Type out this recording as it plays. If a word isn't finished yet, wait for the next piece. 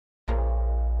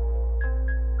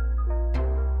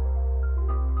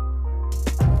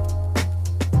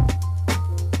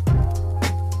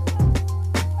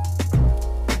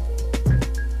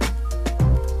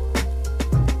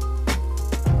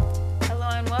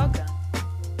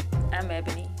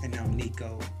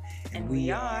And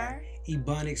we are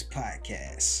Ebonics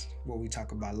Podcast, where we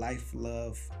talk about life,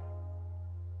 love,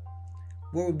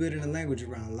 where we're building a language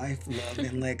around life, love,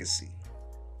 and legacy.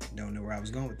 Don't know where I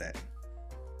was going with that.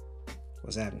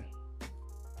 What's happening?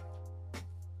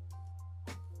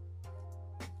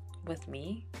 With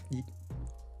me?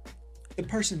 The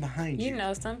person behind you. You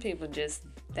know, some people just,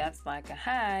 that's like a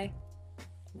hi.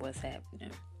 What's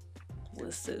happening?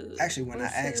 What's up? Actually, when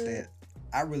What's I ask up? that,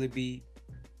 I really be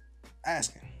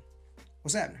asking,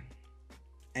 what's happening?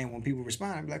 And when people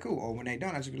respond, I be like, cool. Or when they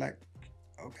don't, I just be like,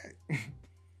 okay.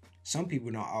 Some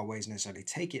people don't always necessarily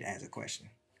take it as a question.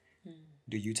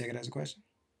 Do you take it as a question?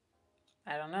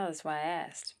 I don't know. That's why I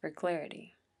asked for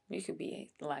clarity. You could be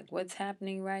like, what's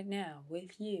happening right now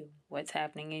with you? What's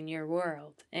happening in your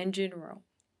world in general?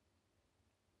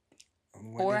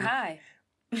 Or hi.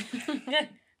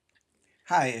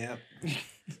 Hi, Eb.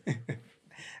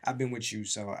 I've been with you,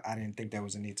 so I didn't think there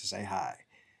was a need to say hi.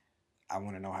 I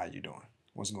want to know how you're doing.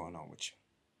 What's going on with you?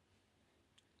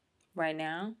 Right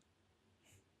now,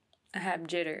 I have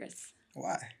jitters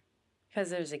Why? because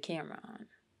there's a camera on.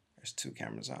 There's 2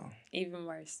 cameras on. Even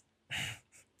worse.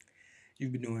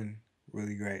 You've been doing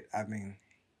really great. I've been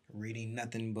reading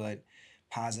nothing but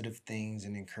positive things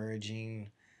and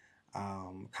encouraging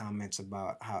comments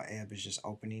about how Eb is just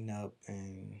opening up,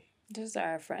 and Those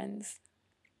are our friends.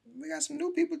 we got some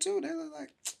new people too. They look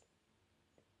like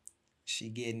she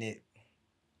getting it.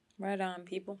 Right on,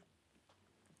 people.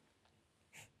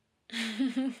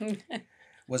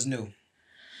 What's new?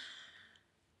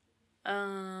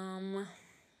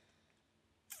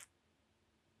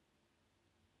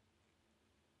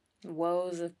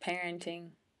 Woes of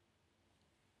parenting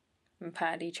and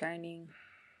potty training.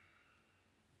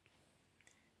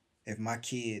 If my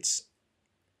kids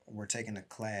were taking a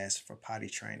class for potty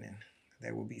training,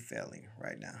 they would be failing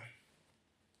right now.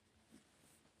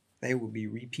 They would be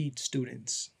repeat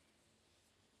students.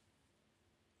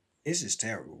 This is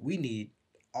terrible. We need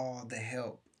all the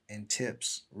help and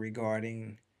tips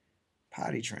regarding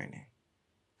potty training,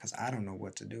 because I don't know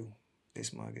what to do.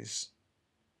 This mug is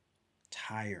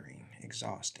tiring,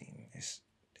 exhausting.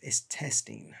 It's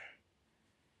testing.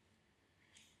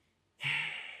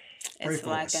 Pray It's for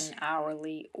like us. an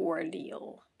hourly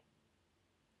ordeal.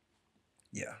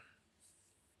 Yeah.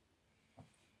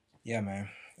 Yeah, man.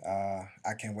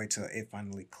 I can't wait till it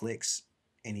finally clicks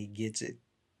and he gets it.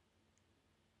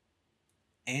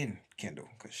 And Kendall,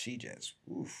 because she just,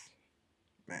 oof,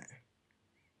 man.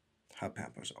 Her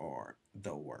Pampers are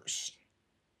the worst.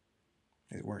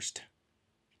 The worst.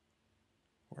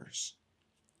 Worst.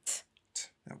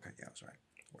 Okay, yeah, I was right.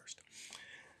 Worst.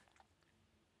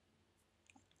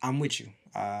 I'm with you.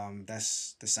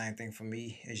 That's the same thing for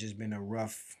me. It's just been a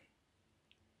rough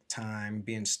time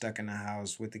being stuck in the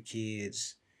house with the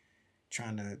kids,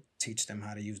 trying to teach them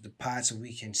how to use the pot so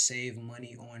we can save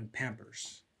money on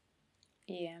Pampers.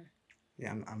 Yeah.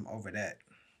 Yeah, I'm over that.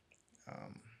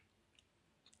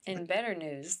 In better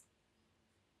news,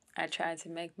 I tried to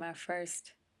make my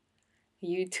first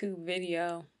YouTube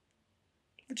video.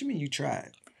 What you mean you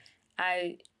tried?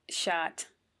 I shot,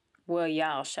 well,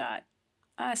 y'all shot.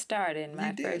 I started in my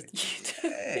You did first it. YouTube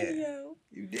Yeah. video.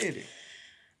 You did it.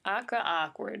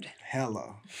 Awkward.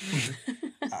 Hella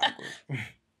awkward.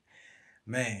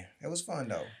 Man, it was fun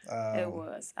though. It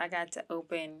was. I got to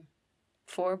open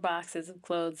 4 boxes of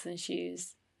clothes and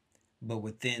shoes. But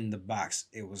within the box,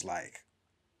 it was like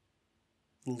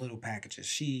little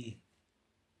packages.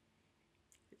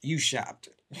 You shopped.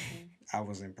 I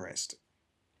was impressed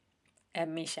At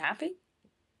me shopping?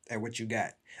 at what you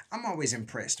got. I'm always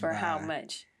impressed For by how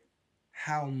much?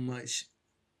 how much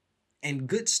and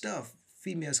good stuff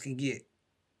females can get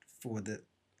for the.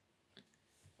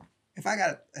 If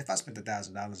I spent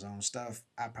 $1,000 on stuff,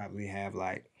 I probably have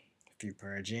like a few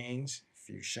pair of jeans, a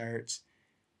few shirts,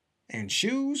 and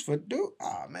shoes for dude.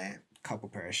 Oh man, couple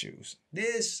pair of shoes.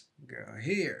 This girl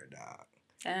here, dog,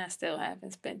 And I still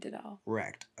haven't spent it all.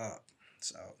 racked up.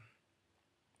 So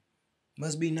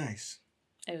must be nice.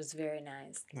 It was very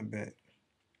nice. I bet.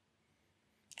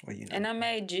 Well, you know, And I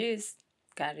made juice.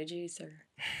 Got a juicer.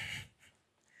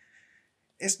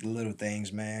 it's the little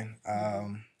things, man.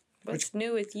 What's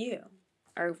new with you?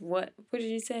 Or what did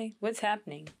you say? What's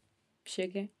happening?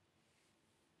 Sugar?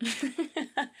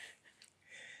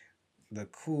 The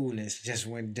coolness just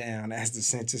went down as the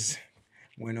census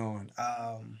went on.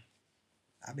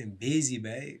 I've been busy,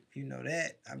 babe. You know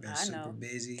that. I've been I super know.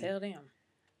 busy. Tell them.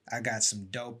 I got some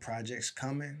dope projects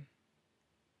coming.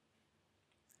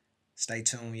 Stay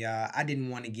tuned, y'all. I didn't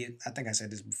want to I think I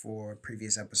said this before,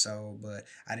 previous episode, but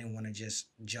I didn't want to just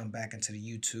jump back into the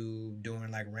YouTube doing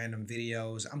like random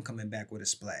videos. I'm coming back with a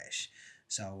splash.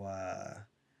 So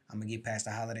I'm gonna get past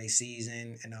the holiday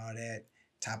season and all that.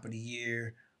 Top of the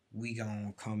year, we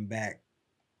gonna come back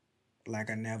like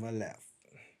I never left.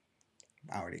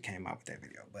 I already came out with that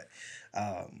video, but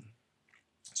um,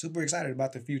 super excited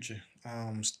about the future.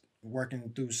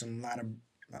 Working through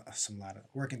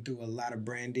working through a lot of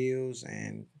brand deals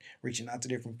and reaching out to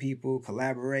different people,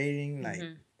 collaborating. Like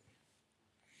Mm-hmm.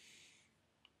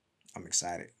 I'm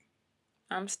excited.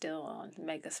 I'm still on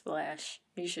Make a Splash.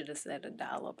 You should have said a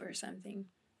dollop or something.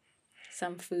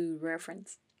 Some food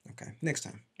reference. Okay, next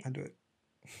time I do it.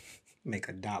 Make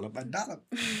a dollop, a dollop.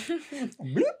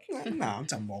 Bloop. Nah, I'm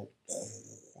talking about.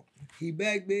 He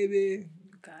back, baby.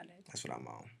 Got it. That's what I'm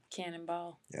on.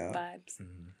 Cannonball Yeah. vibes.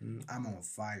 I'm on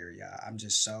fire, y'all. I'm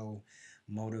just so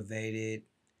motivated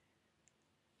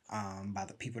by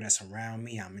the people that surround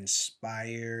me. I'm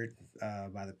inspired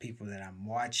by the people that I'm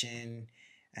watching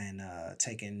and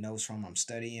taking notes from. I'm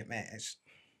studying, man.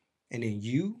 And then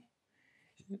you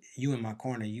in my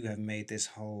corner, you have made this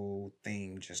whole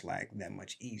thing just like that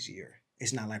much easier.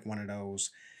 It's not like one of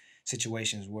those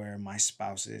situations where my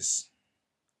spouse is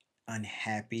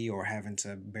unhappy or having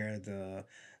to bear the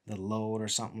load or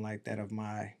something like that of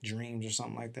my dreams or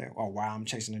something like that. Or while I'm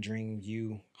chasing a dream,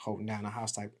 you holding down a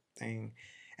house type thing.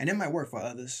 And it might work for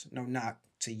others. No knock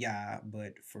to y'all,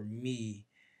 but for me,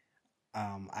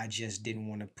 I just didn't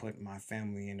want to put my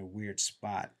family in a weird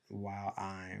spot while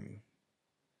I'm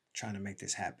trying to make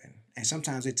this happen. And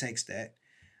sometimes it takes that.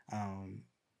 Um,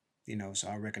 so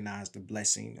I recognize the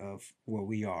blessing of where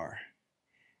we are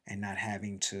and not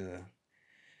having to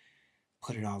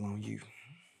put it all on you.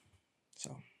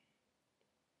 So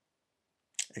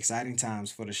exciting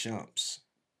times for the Shumps.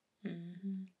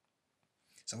 Mm-hmm.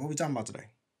 So what we talking about today?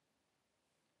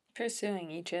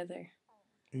 Pursuing each other.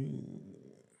 Mm,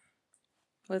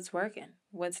 What's working?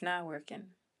 What's not working?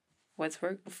 What's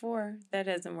worked before that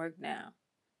doesn't work now?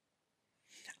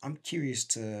 I'm curious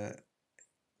to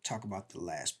talk about the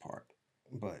last part,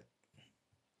 but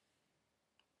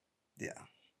yeah,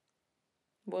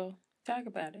 Well, talk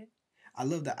about it. I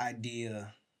love the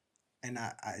idea, and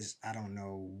I don't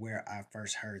know where I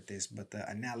first heard this, but the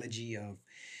analogy of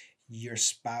your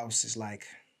spouse is like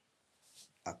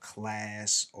a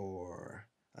class or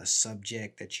a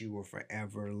subject that you were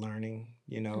forever learning,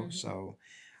 Mm-hmm. So,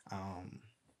 um,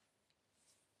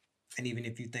 and even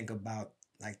if you think about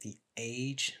like the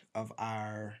age of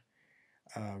our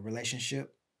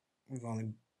relationship, we've only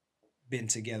been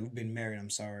together, we've been married, I'm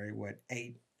sorry, what,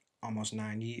 almost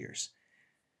 9 years.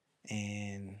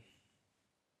 And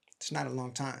it's not a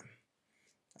long time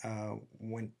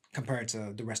when compared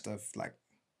to the rest of like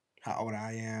how old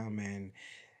I am and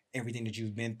everything that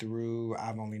you've been through.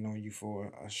 I've only known you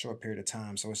for a short period of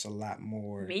time, so it's a lot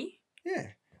more. Me? Yeah.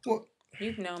 Well,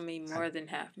 You've known me more than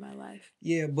half my life.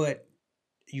 yeah, but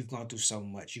you've gone through so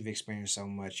much. You've experienced so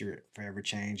much. You're forever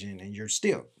changing, and you're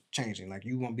still changing. Like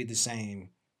you won't be the same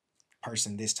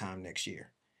person this time next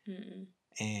year. Mm-mm.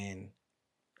 And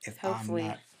if Hopefully, I'm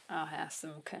not, I'll have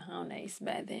some cojones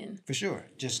by then. for sure,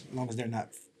 just as long as they're not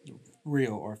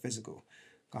real or physical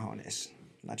cojones.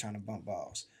 I'm not trying to bump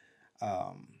balls.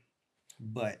 Um,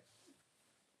 but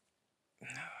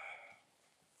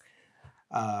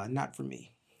not for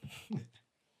me.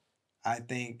 I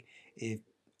think if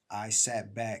I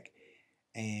sat back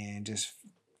and just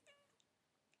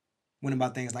went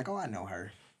about things like, oh, I know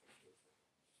her.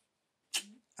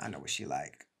 I know what she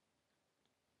like.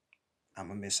 I'm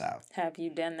gonna miss out. Have you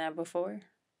done that before?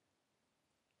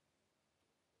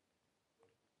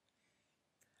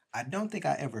 I don't think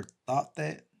I ever thought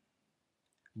that,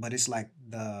 but it's like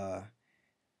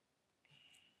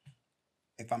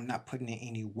if I'm not putting in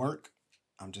any work,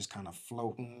 I'm just kind of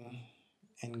floating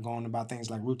and going about things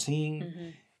like routine Mm-hmm.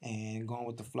 and going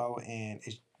with the flow, and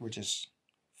we're just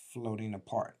floating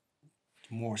apart.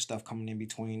 More stuff coming in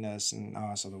between us, and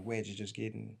so the wedge is just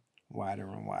getting wider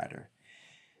and wider.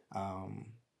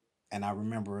 And I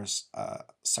remember a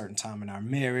certain time in our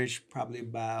marriage, probably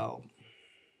about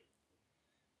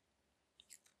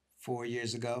 4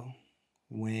 years ago,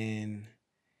 when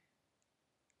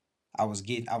I was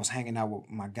hanging out with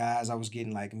my guys. I was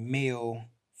getting like male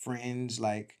friends,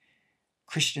 like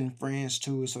Christian friends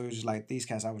too. So it was just like these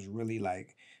guys. I was really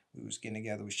like, we was getting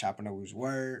together, we was chopping up, we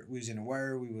was in the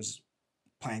word, we was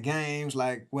playing games,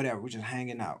 like whatever. We just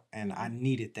hanging out, and I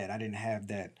needed that. I didn't have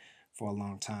that for a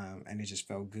long time, and it just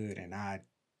felt good. And I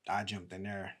jumped in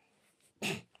there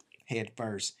head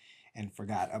first and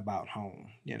forgot about home.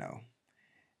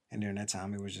 And during that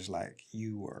time, it was just like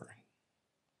you were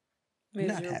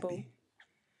not Miserable. happy.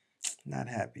 Not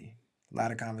happy. A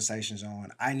lot of conversations on,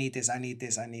 I need this, I need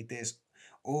this, I need this.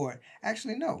 Or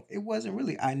actually, no, it wasn't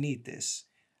really, I need this.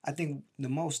 I think the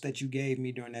most that you gave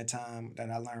me during that time that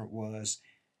I learned was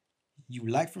you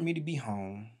like for me to be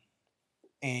home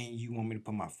and you want me to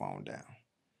put my phone down.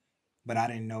 But I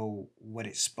didn't know what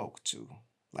it spoke to.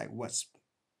 Like what's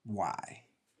why?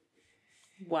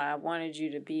 Why I wanted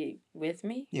you to be with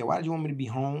me? Yeah, why did you want me to be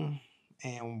home?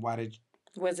 And why did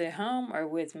Was it home or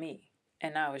with me?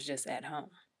 And I was just at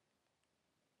home.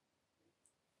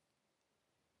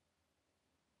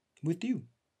 with you?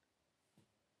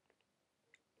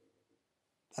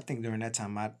 I think during that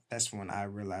time that's when I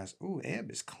realized, oh,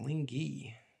 Eb is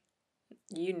clingy.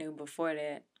 You knew before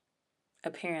that.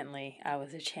 Apparently, I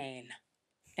was a chain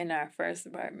in our first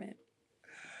apartment.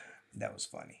 That was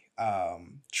funny.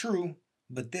 True,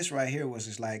 but this right here was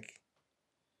just like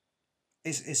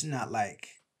it's not like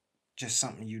just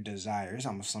something you desire. It's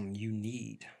almost something you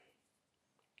need.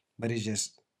 But it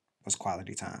just was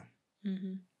quality time.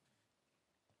 Mm-hmm.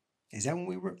 Is that when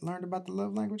we learned about the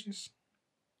love languages?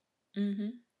 Mm-hmm.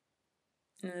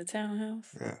 In the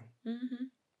townhouse? Yeah. Mm-hmm.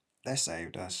 That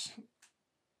saved us.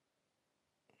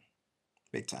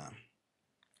 Big time.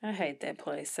 I hate that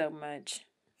place so much.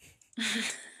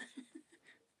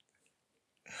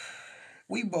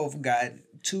 We both got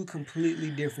two completely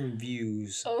different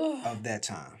views of that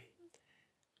time.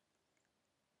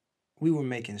 We were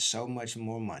making so much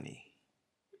more money.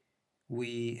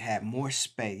 We had more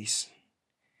space,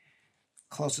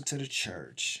 closer to the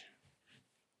church.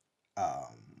 I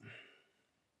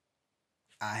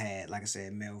had, like I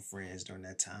said, male friends during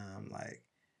that time. Like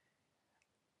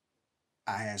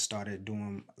I had started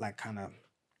doing like kind of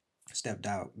stepped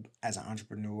out as an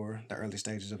entrepreneur, the early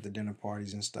stages of the dinner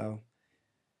parties and stuff.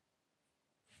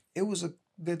 It was a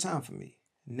good time for me.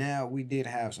 Now we did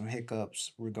have some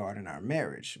hiccups regarding our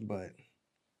marriage, but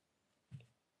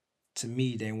to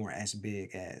me they weren't as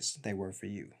big as they were for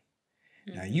you.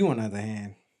 Mm-hmm. Now you on the other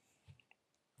hand,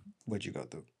 what'd you go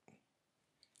through?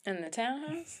 In the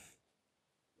townhouse?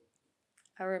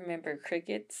 I remember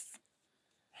crickets.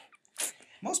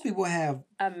 Most people have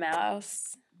a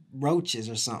mouse, roaches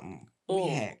or something. We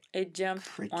had it jumped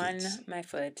crickets on my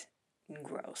foot.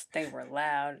 Gross. They were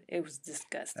loud. It was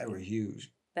disgusting. They were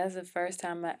huge. That's the first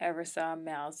time I ever saw a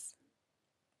mouse.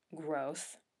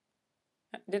 Gross.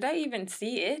 Did I even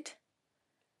see it?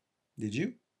 Did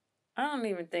you? I don't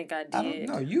even think I did. I don't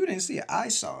know. You didn't see it. I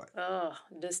saw it. Oh,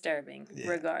 disturbing. Yeah,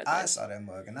 regardless. I saw that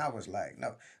mug and I was like,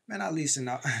 no. Man, I leasing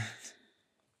out.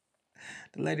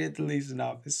 The lady at the leasing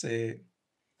office said,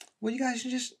 well, you guys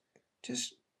should just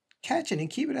catch it and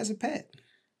keep it as a pet.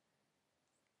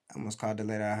 I almost called the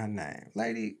lady out her name.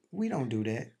 Lady, we don't do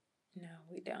that. No,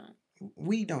 we don't.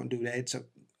 We don't do that. So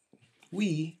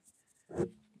we.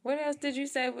 What else did you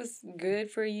say was good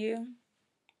for you?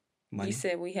 Money. You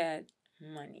said we had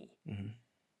money. Mm-hmm.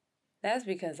 That's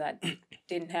because I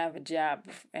didn't have a job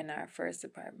in our first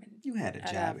apartment. You had a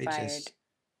job. I got fired.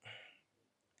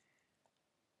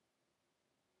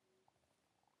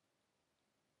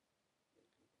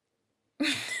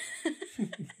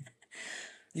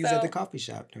 You was at the coffee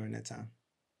shop during that time.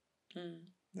 Mm.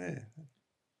 Yeah.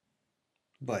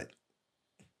 But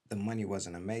the money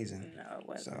wasn't amazing. No, it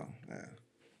wasn't. So, yeah.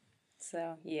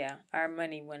 So, yeah, our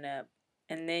money went up.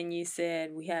 And then you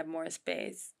said we had more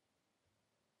space.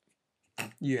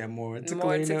 You had more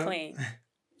to clean.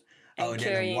 And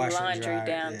carrying laundry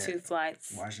down 2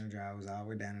 flights. Wash and dry was all the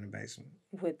way down in the basement.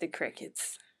 With the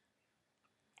crickets.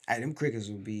 Hey, them crickets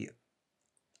would be,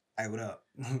 hey, what up?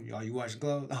 Are you washing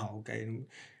clothes? Oh, okay.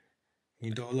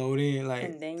 You throw a load in. Like,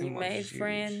 and then you made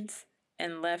friends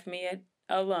and left me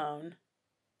alone.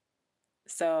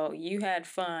 So you had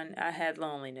fun. I had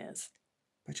loneliness.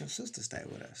 But your sister stayed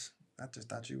with us. I just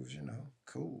thought you was,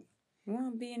 cool. We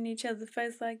won't be in each other's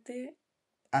face like that.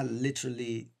 I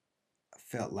literally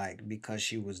felt like because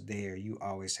she was there, you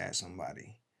always had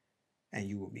somebody and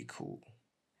you would be cool.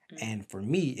 Mm-hmm. And for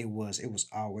me, it was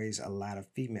always a lot of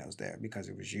females there because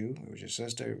it was you, it was your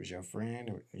sister, it was your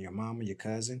friend, your mama, your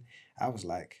cousin. I was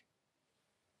like,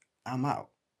 I'm out.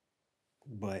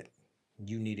 But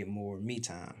you needed more me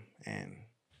time and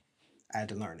I had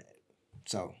to learn it.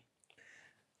 So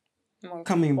more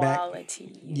coming quality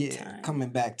back, yeah, time. Coming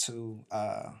back to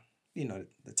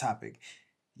the topic,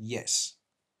 yes,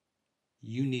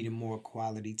 you needed more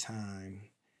quality time.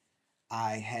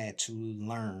 I had to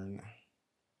learn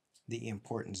the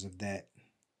importance of that,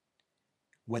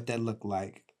 what that looked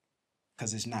like,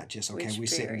 because it's not just okay. We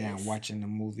sitting down watching the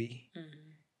movie.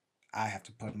 Mm-hmm. I have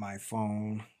to put my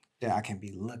phone there. I can't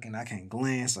be looking. I can't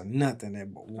glance or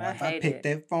nothing. But if I picked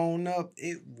that phone up,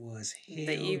 it was hell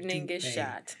the evening is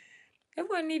shot. It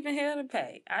wasn't even hell to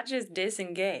pay. I just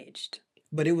disengaged.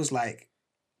 But it was like,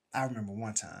 I remember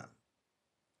one time,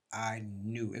 I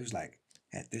knew, it was like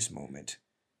At this moment,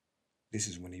 this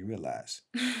is when he realized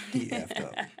he effed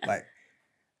up. Like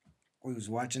we was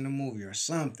watching a movie or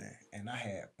something, and I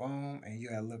had boom, and you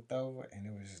had looked over, and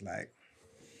it was just like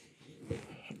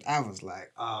I was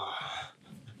like, ah,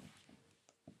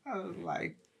 I was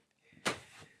like,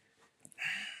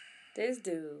 This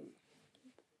dude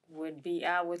would be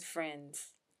out with friends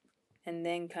and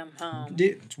then come home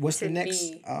what's the to next?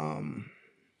 be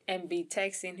and be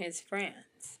texting his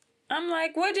friends. I'm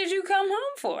like, what did you come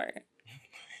home for?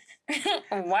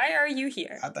 Why are you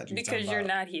here? I thought you was Because talking you're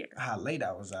about not here. how late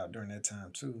I was out during that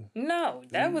time too. No,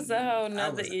 that was a whole I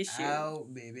nother was issue.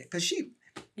 out, baby, cause she.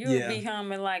 You would be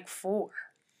home at like 4.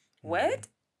 What?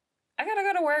 I gotta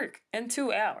go to work in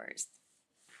 2 hours.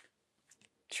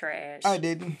 Trash. I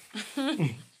didn't.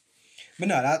 But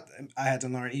no, I had to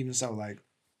learn. Even so, like,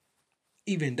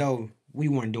 even though we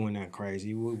weren't doing that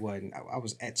crazy, we wasn't. I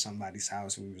was at somebody's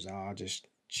house. We was all just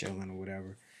chilling or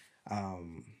whatever.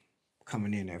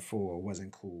 Coming in at 4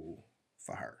 wasn't cool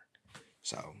for her.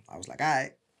 So I was like, all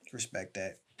right, respect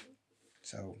that.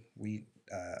 So we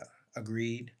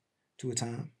agreed to a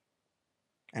time,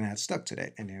 and I stuck to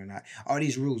that. And then all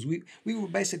these rules. We were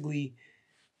basically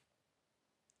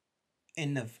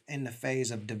in the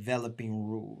phase of developing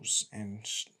rules and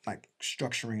like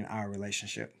structuring our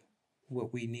relationship,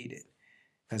 what we needed.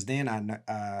 Because then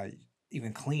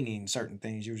even cleaning certain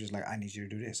things, you were just like, I need you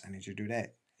to do this, I need you to do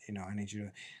that. I need you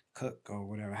to cook or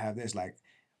whatever. Have this, like,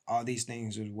 all these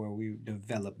things is where we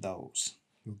developed those.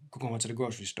 Going to the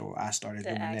grocery store, I started the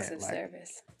doing acts that, of like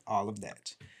service. all of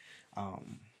that.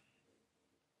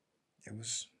 It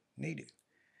was needed.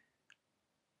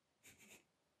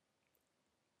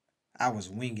 I was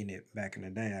winging it back in the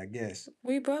day, I guess.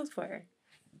 We both were.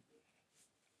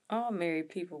 All married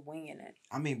people winging it.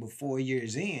 I mean, but 4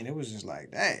 years in, it was just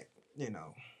like that,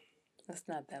 That's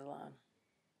not that long.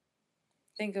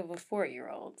 Think of a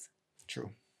 4-year-old.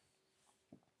 True.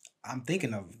 I'm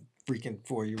thinking of freaking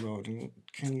 4-year-old and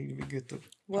can't even get the.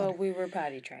 Well, we were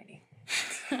potty training.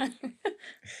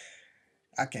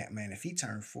 I can't, man. If he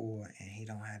turned 4 and he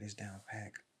don't have this down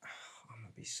pack, I'm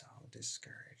gonna be so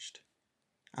discouraged.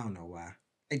 I don't know why.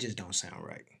 It just don't sound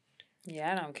right.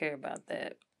 Yeah, I don't care about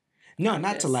that. No,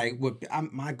 not to like what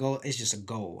my goal is. Just a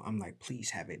goal. I'm like,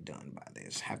 please have it done by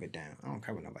this. Have it down. I don't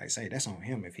care what nobody say. That's on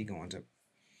him if he going to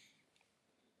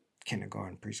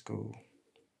kindergarten, preschool,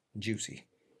 juicy.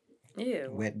 Ew.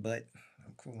 Wet butt.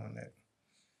 I'm cool on that.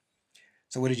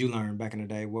 So what did you learn back in the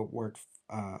day? What worked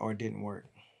or didn't work?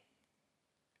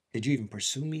 Did you even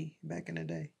pursue me back in the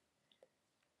day?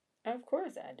 Of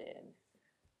course I did.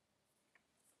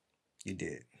 You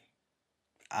did.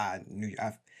 I knew.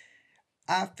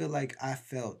 I feel like I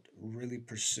felt really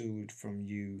pursued from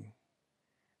you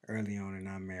early on in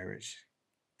our marriage,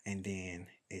 and then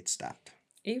it stopped.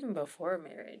 Even before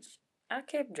marriage, I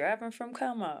kept driving from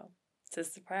Como to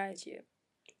surprise you.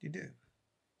 You did.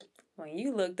 When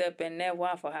you looked up in that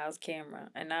Waffle House camera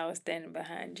and I was standing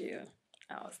behind you,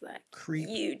 I was like, creep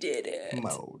you did it.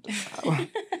 Mode.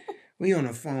 We on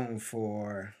the phone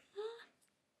for,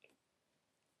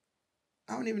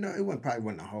 I don't even know, it probably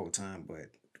wasn't the whole time, but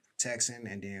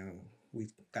texting, and then we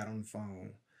got on the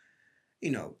phone,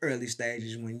 early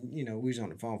stages when, we was on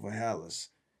the phone for hellas.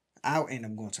 I'll end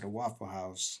up going to the Waffle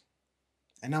House,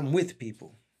 and I'm with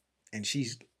people, and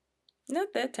she's...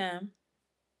 Not that time.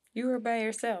 You were by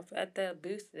yourself at the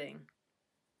booth thing.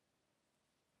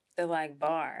 The, like,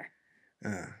 bar.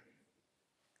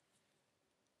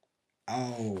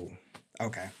 Oh,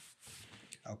 okay.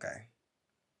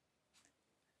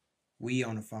 We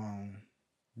on the phone.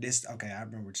 I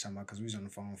remember what you're talking about, because we was on the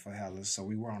phone for hellas, so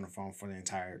we were on the phone for the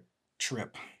entire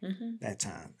trip that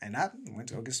time. And I went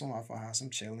to go get some Waffle House. I'm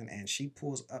chilling, and she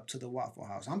pulls up to the Waffle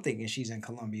House. I'm thinking she's in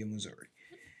Columbia, Missouri.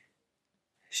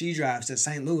 She drives to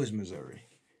St. Louis, Missouri.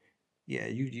 Yeah,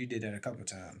 you did that a couple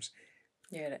times.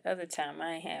 Yeah, the other time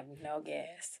I ain't have no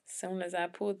gas. As soon as I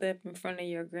pulled up in front of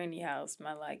your granny house,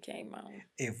 my light came on.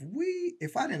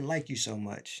 If I didn't like you so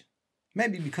much,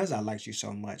 maybe because I liked you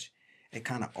so much, it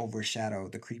kind of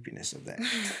overshadowed the creepiness of that.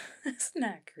 It's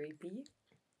not creepy.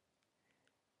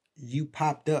 You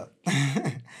popped up.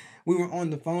 We were on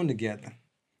the phone together,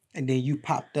 and then you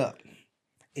popped up.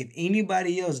 If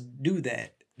anybody else do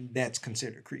that, that's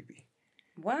considered creepy.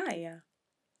 Why?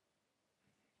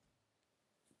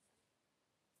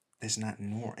 That's not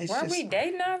normal. Were we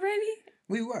dating already?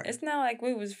 We were. It's not like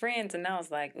we was friends and I was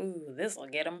like, ooh, this'll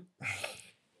get him.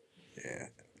 Yeah.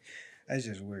 That's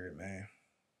just weird, man.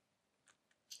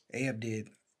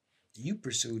 You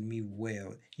pursued me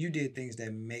well. You did things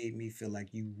that made me feel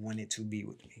like you wanted to be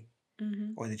with me.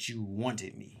 Or that you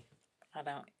wanted me. I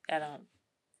don't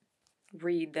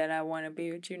read that I want to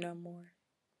be with you no more.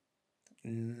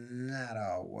 Not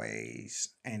always.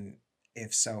 And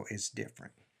if so, it's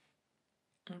different.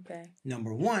 Okay.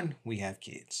 Number one, we have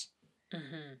kids.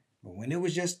 Mm-hmm. But when it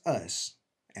was just us,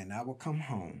 and I would come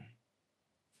home,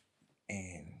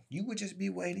 and you would just be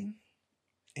waiting,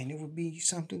 and it would be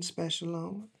something special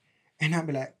on, and I'd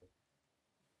be like,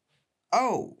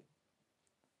 oh,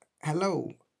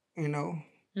 hello, you know,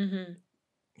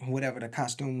 Mm-hmm. whatever the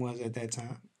costume was at that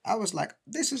time. I was like,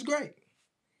 this is great.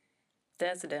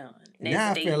 That's done.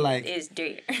 Now I feel like it's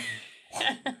there.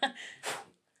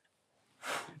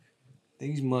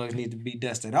 these mugs need to be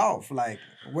dusted off. Like,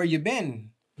 where you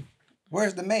been?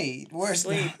 Where's the maid? Where's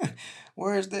Sleep. the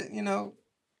where's the,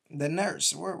 the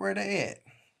nurse? Where they at?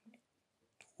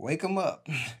 Wake them up.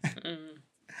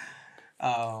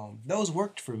 Mm. Those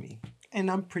worked for me. And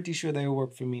I'm pretty sure they'll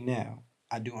work for me now.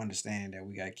 I do understand that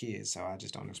we got kids, so I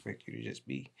just don't expect you to just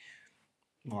be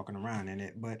walking around in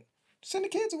it. But send the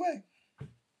kids away.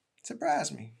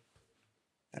 Surprise me.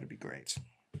 That'd be great.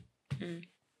 Mm.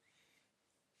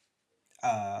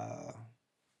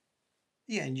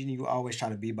 Yeah, and you always try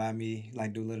to be by me,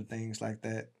 like do little things like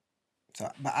that.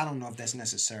 So, but I don't know if that's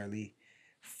necessarily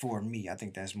for me. I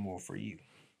think that's more for you.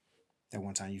 That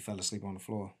one time you fell asleep on the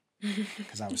floor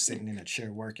because I was sitting in a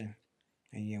chair working,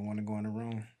 and you didn't want to go in the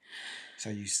room,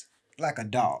 so like a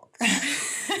dog,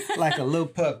 like a little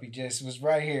puppy, just was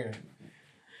right here,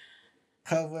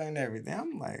 covering everything.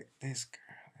 I'm like, this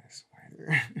girl is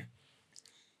weird.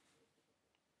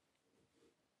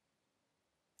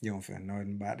 You don't feel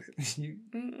nothing about it.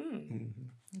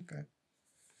 Okay.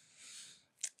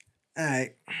 All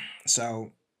right.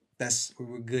 So we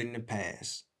were good in the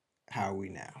past. How are we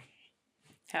now?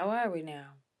 How are we now?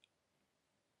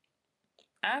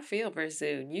 I feel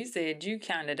pursued. You said you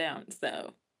kind of don't,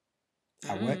 so.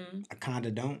 I what? I kind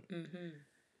of don't. Mm-hmm.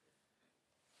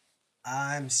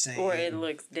 I'm saying. Or it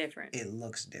looks different. It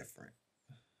looks different.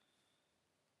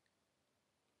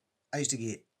 I used to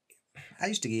get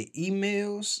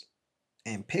emails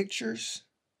and pictures,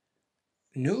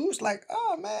 news like,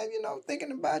 oh man,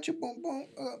 thinking about you, boom, boom.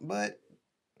 But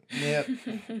yep,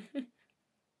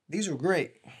 these were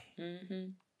great.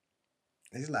 Mm-hmm.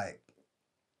 It's like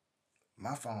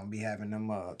my phone be having them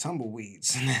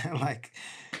tumbleweeds, like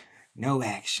no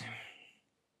action.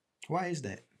 Why is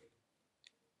that?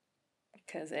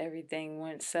 Because everything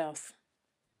went south.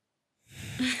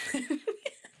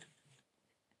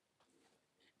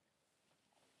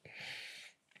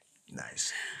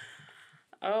 Nice.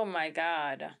 Oh my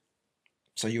God.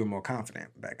 So you were more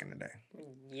confident back in the day?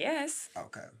 Yes.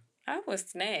 Okay. I was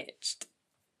snatched.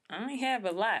 I ain't have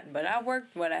a lot, but I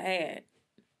worked what I had.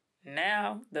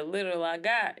 Now, the little I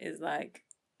got is like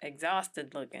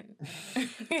exhausted looking.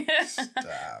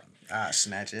 Stop. I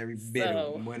snatch every bit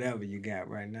of whatever you got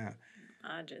right now.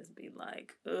 I just be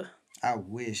like, ugh. I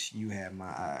wish you had my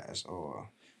eyes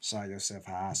or saw yourself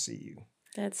how I see you.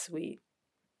 That's sweet.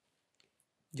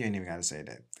 You ain't even got to say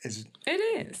that. It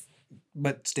is.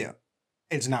 But still,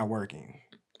 it's not working.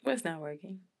 What's not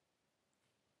working?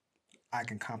 I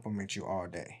can compliment you all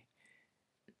day.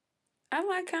 I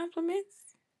like compliments.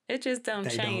 It just don't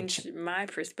change my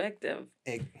perspective.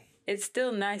 It's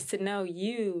still nice to know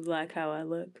you like how I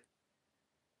look.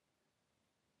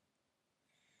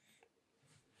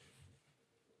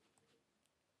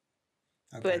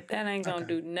 Okay. But that ain't gonna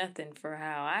do nothing for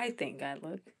how I think I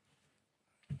look.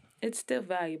 It's still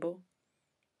valuable.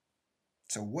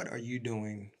 So what are you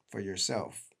doing for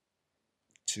yourself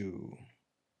to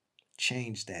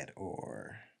change that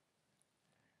or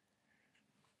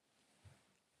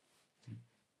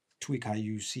tweak how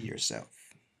you see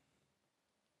yourself?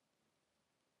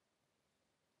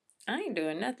 I ain't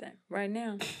doing nothing right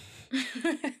now.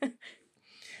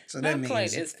 So that means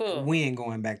plate is full. We ain't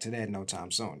going back to that no time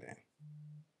soon then.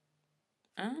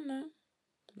 I don't know.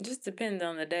 Just depends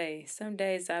on the day. Some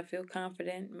days I feel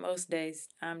confident. Most days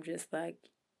I'm just like,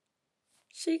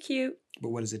 she cute. But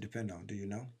what does it depend on? Do you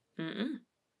know?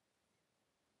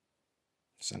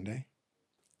 Sunday?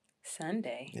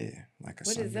 Sunday? Yeah, like a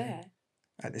Sunday. What is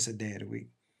that? It's a day of the week.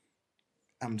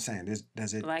 I'm saying this.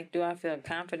 Does it? Like, do I feel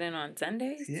confident on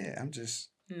Sundays? Yeah, I'm just.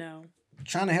 No.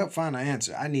 Trying to help find an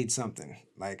answer. I need something.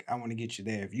 Like, I want to get you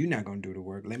there. If you're not going to do the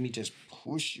work, let me just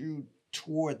push you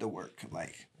toward the work.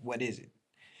 Like, what is it?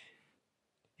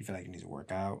 You feel like you need to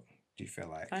work out? Do you feel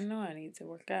like... I know I need to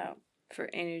work out for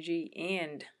energy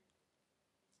and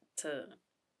to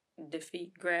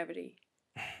defeat gravity.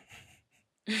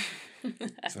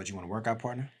 So what, you want a workout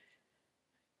partner?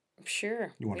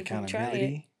 Sure. You want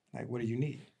accountability? Like, what do you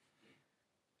need?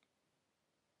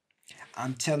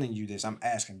 I'm telling you this. I'm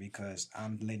asking because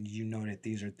I'm letting you know that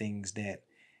these are things that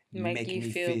Make make you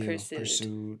me feel feel pursued.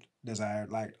 pursued, desired,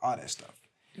 like all that stuff.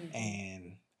 Hmm.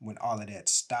 And when all of that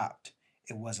stopped,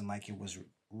 it wasn't like it was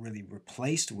really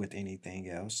replaced with anything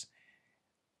else.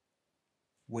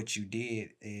 What you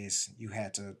did is you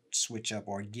had to switch up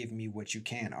or give me what you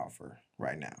can offer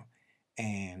right now.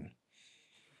 And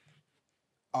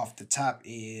off the top,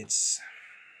 it's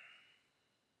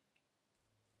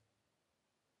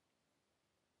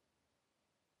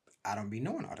I don't be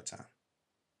knowing all the time.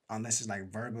 Unless it's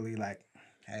like verbally, like,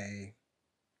 hey,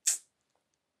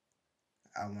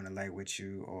 I want to lay with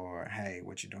you, or hey,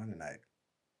 what you doing tonight?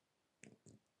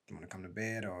 You want to come to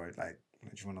bed, or like,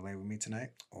 don't you want to lay with me tonight,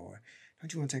 or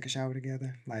don't you want to take a shower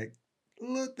together? Like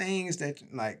little things that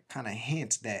like kind of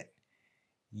hint that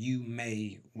you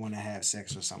may want to have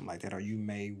sex or something like that, or you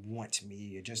may want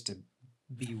me or just to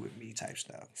be with me type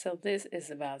stuff. So this is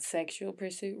about sexual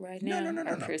pursuit right No, no, now, no,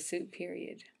 no, or no. pursuit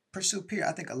period? Pursue period.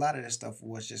 I think a lot of this stuff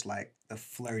was just like the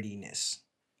flirtiness.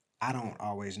 I don't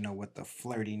always know what the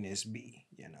flirtiness be.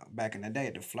 Back in the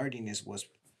day, the flirtiness was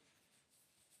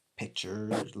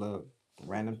pictures, look,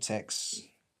 random texts.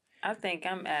 I think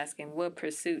I'm asking, what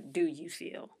pursuit do you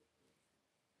feel?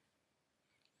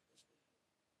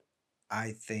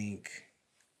 I think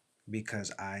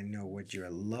because I know what your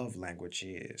love language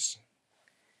is,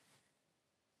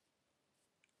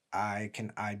 I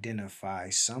can identify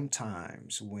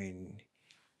sometimes when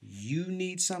you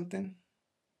need something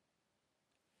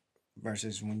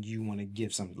versus when you want to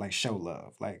give something, like show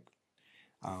love. Like,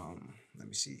 let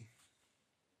me see.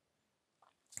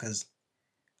 Because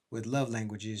with love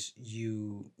languages,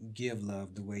 you give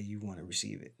love the way you want to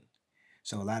receive it.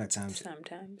 So a lot of times,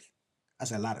 Sometimes. I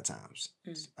say a lot of times,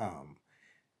 Mm. um,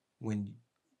 when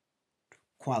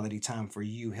quality time for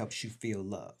you helps you feel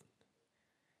loved.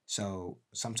 So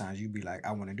sometimes you be like,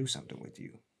 I want to do something with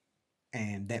you.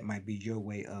 And that might be your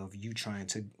way of you trying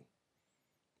to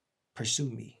pursue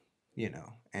me.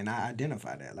 And I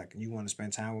identify that. Like you want to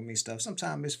spend time with me, stuff.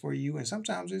 Sometimes it's for you and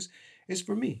sometimes it's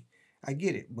for me. I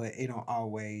get it, but it don't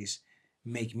always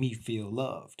make me feel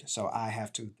loved. So I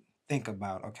have to think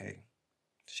about, okay,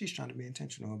 she's trying to be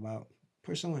intentional about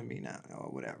pursuing me now or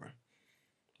whatever.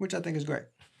 Which I think is great.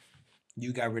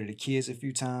 You got rid of the kids a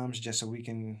few times just so we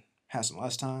can have some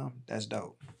us time. That's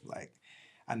dope. Like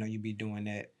I know you be doing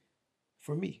that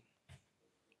for me.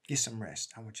 Get some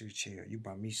rest. I want you to chill. You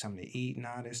brought me something to eat and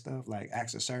all this stuff, like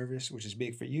acts of service, which is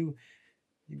big for you.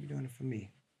 You be doing it for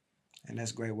me. And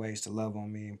that's great ways to love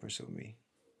on me and pursue me.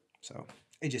 So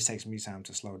it just takes me time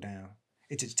to slow down.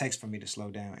 It just takes for me to slow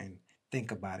down and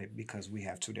think about it because we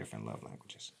have two different love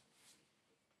languages.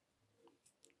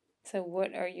 So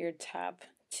what are your top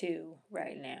two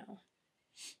right now?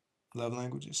 Love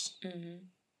languages, Mm-hmm.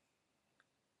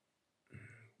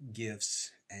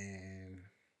 gifts, and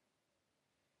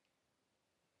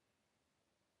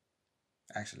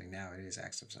actually now it is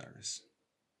acts of service.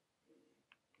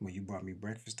 When you brought me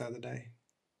breakfast the other day,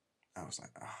 I was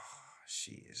like, oh,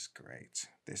 she is great.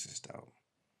 This is dope.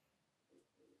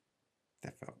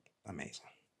 That felt amazing.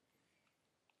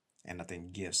 And I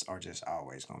think gifts are just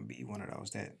always going to be one of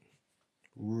those that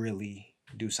really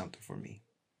do something for me.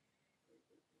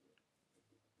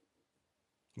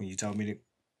 When you told me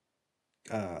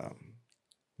to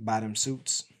buy them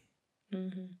suits,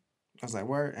 Mm-hmm. I was like,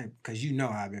 word, because you know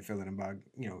how I've been feeling about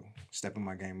stepping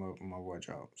my game up in my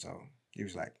wardrobe. So he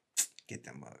was like, get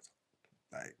them mugs.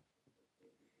 Like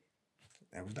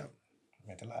that was dope.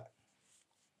 Meant a lot.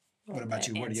 What Well, about that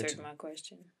you? What are your answered two? my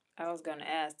question. I was gonna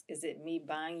ask, is it me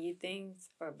buying you things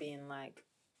or being like,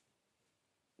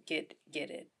 get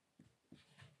it?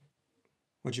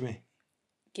 What you mean?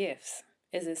 Gifts.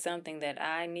 Is it something that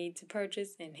I need to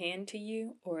purchase and hand to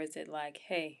you, or is it like,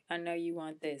 hey, I know you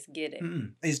want this, get it?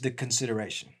 It's the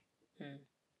consideration. Mm.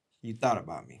 You thought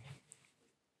about me,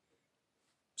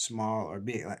 small or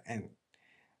big, and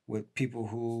with people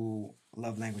who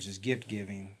love languages, gift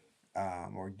giving,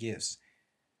 or gifts,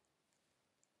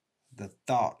 the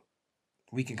thought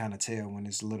we can kind of tell when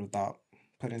there's a little thought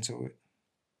put into it.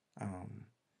 Um,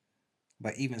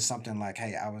 but even something like,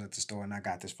 "Hey, I was at the store and I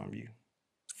got this from you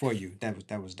for you."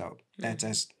 That was dope. That's Mm-hmm.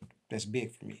 that's that's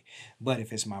big for me. But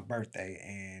if it's my birthday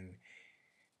and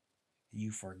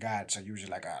you forgot, so you were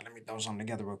just like, let me throw something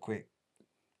together real quick.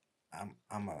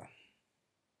 I'm a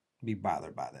be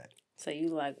bothered by that. So you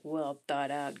like well thought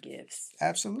out gifts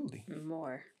Absolutely.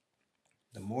 more.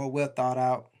 The more well thought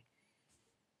out,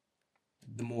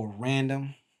 the more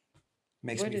random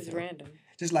makes What me is feel. random?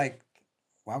 Just like,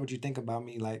 why would you think about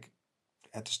me like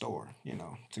at the store,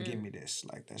 to give Mm. me this?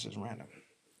 Like that's just random.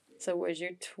 So was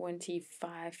your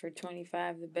 25 for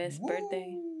 25 the best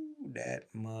birthday? Woo! That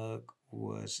mug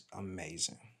was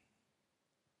amazing.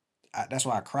 That's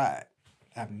why I cried.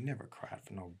 I've never cried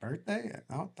for no birthday.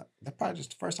 That's probably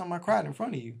just the first time I cried in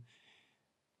front of you.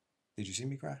 Did you see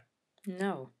me cry?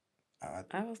 No. Oh,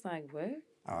 I was like, what?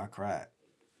 I cried.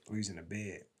 We was in the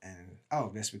bed, and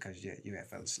that's because you had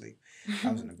fell asleep.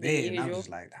 I was in the bed, and I was just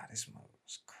like, this mother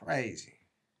was crazy.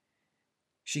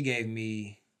 She gave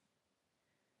me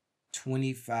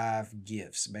 25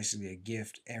 gifts, basically a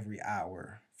gift every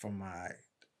hour for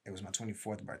it was my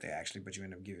 24th birthday actually, but you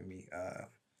ended up giving me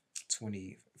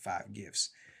 25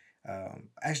 gifts.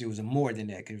 Actually, it was more than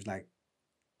that because it was like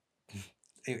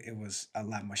it was a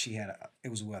lot more. It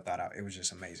was well thought out. It was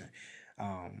just amazing.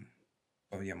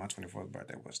 But yeah, my 24th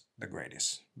birthday was the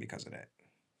greatest because of that.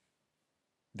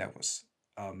 That was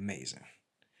amazing.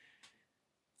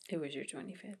 It was your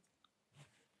 25th.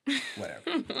 Whatever.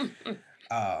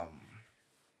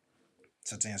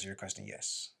 So to answer your question,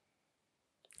 yes.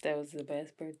 That was the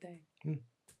best birthday. Hmm.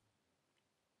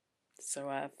 So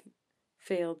I've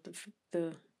failed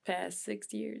the past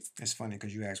 6 years. It's funny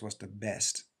because you asked what's the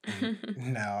best.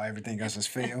 Now everything else has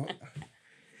failed.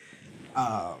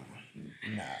 Nah.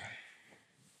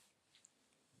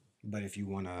 But if you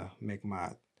want to make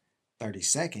my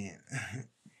 32nd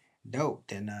dope,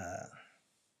 then I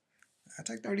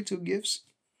take 32 gifts.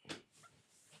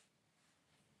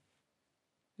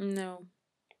 No.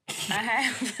 I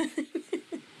have.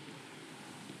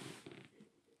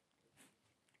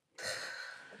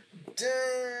 Dang.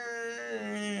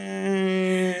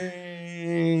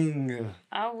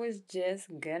 I was just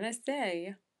gonna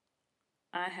say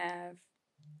I have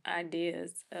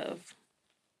ideas of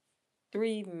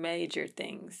 3 major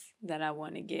things that I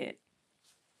want to get.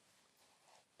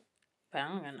 But I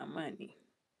don't got no money.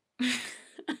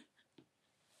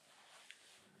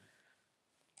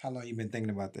 How long you been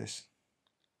thinking about this?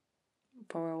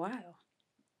 For a while.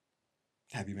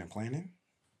 Have you been planning?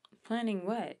 Planning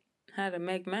what? How to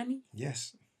make money?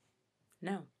 Yes.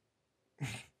 No.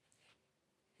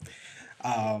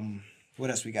 What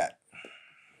else we got?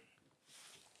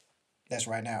 That's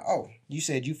right now. Oh, you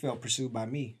said you felt pursued by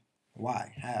me.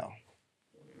 Why? How?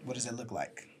 What does it look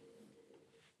like?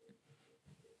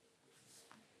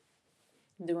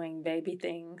 Doing baby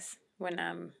things when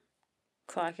I'm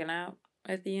clocking out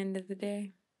at the end of the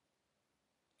day.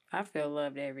 I feel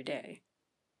loved every day.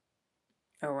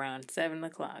 Around 7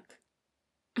 o'clock.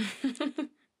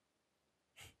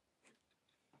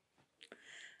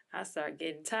 I start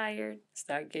getting tired,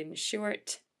 start getting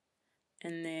short,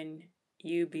 and then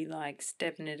you be like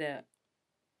stepping it up.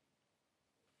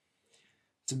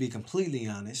 To be completely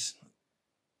honest,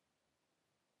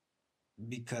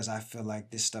 because I feel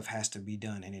like this stuff has to be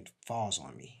done and it falls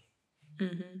on me.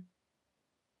 Mm-hmm.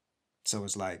 So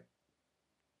it's like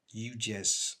you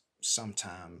just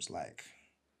sometimes like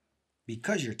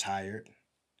because you're tired,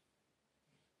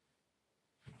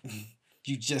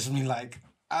 you just be like,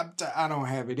 I don't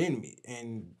have it in me.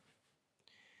 And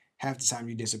half the time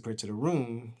you disappear to the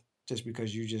room just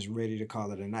because you're just ready to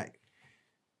call it a night.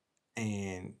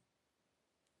 And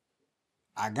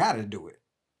I gotta do it.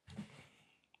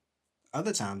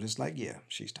 Other times it's like, yeah,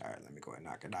 she's tired. Let me go ahead and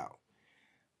knock it out.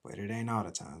 But it ain't all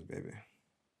the times, baby.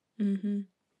 Mm-hmm.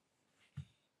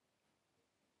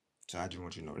 So I just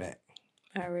want you to know that.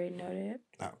 I already know that.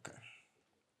 Okay.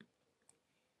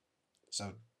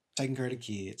 So taking care of the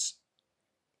kids,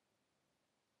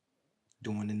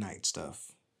 doing the night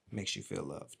stuff makes you feel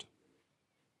loved.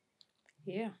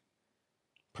 Yeah.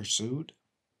 Pursued.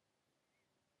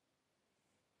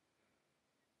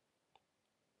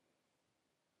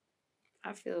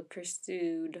 I feel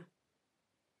pursued.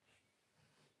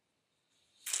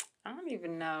 I don't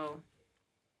even know.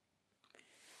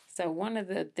 So one of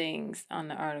the things on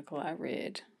the article I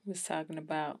read was talking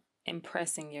about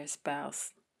impressing your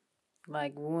spouse,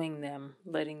 like wooing them,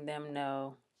 letting them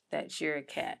know that you're a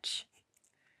catch.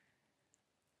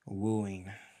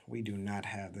 Wooing. We do not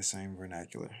have the same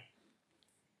vernacular.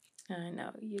 I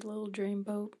know, you little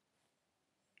dreamboat.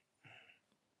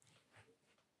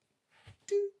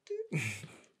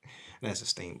 That's a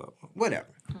steamboat. Whatever.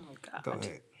 Oh, God. Go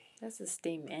ahead. That's a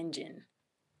steam engine.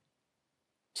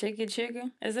 Chicka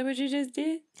chicka? Is that what you just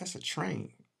did? That's a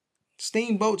train.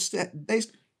 Steamboats, they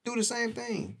do the same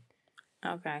thing.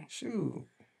 Okay. Shoot.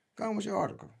 Go on with your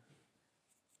article.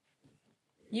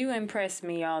 You impress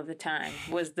me all the time,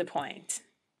 was the point.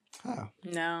 How?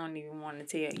 No, I don't even want to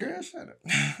tell you. Girl, shut up.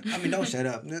 I mean, don't shut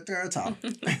up. Girl, talk.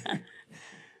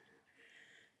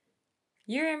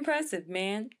 You're impressive,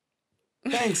 man.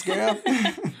 Thanks, girl.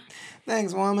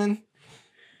 Thanks, woman.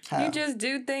 How? You just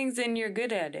do things and you're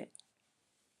good at it.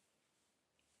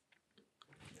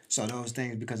 So those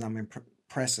things, because I'm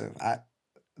impressive, that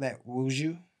woos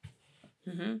you?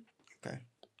 Mm-hmm. Okay.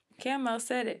 Camo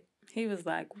said it. He was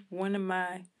like, one of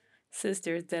my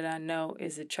sisters that I know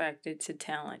is attracted to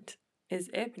talent is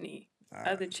Ebony.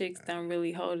 Other chicks don't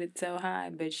really hold it so high,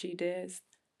 but she does.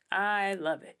 I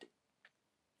love it.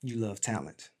 You love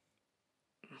talent.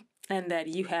 And that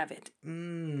you have it.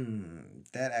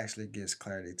 That actually gives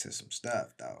clarity to some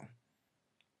stuff, though.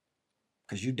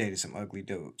 Because you dated some ugly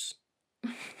dudes.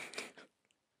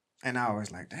 And I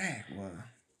was like, dang, well,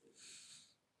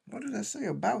 what did that say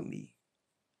about me?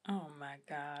 Oh my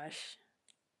gosh.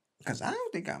 Because I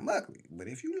don't think I'm ugly. But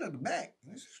if you look back,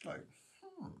 it's just like,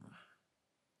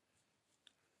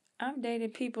 I've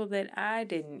dated people that I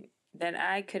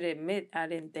could admit I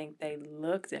didn't think they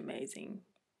looked amazing.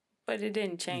 But it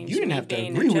didn't change. You didn't have to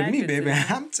agree with me, baby.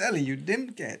 I'm telling you, them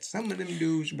cats, some of them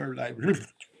dudes were like,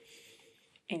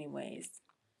 anyways.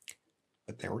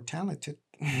 But they were talented.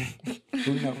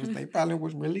 Who knows? They probably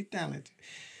was really talented.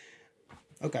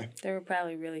 Okay. They were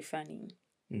probably really funny.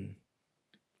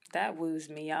 That woos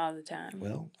me all the time.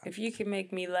 Well, if you can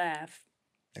make me laugh.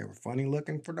 They were funny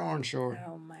looking for darn sure.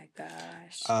 Oh my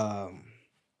gosh.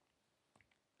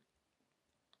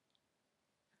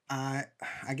 I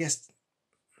guess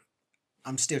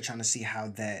I'm still trying to see how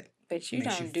that. But you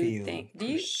don't do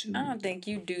things. I don't think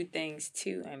you do things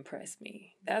to impress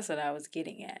me. That's what I was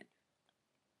getting at.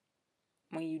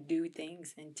 When you do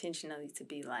things intentionally to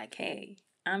be like, hey,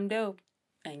 I'm dope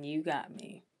and you got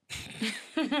me.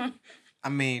 I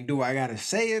mean, do I gotta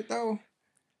say it though?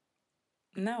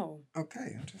 No.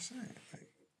 Okay, I'm just saying. Like,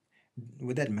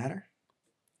 would that matter?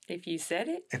 If you said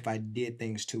it? If I did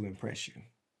things to impress you.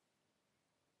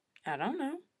 I don't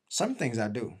know. Some things I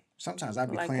do. Sometimes I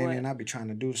be like planning, what? I be trying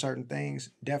to do certain things,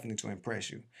 definitely to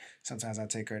impress you. Sometimes I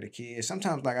take care of the kids.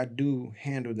 Sometimes like I do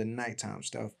handle the nighttime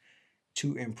stuff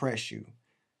to impress you.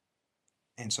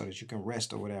 And so that you can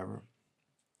rest or whatever.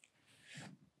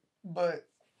 But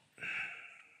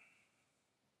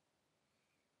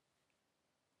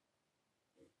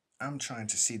I'm trying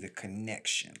to see the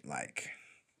connection, like,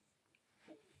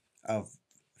 of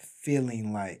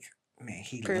feeling like, man,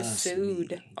 he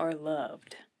pursued loves me. or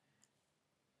loved.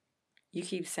 You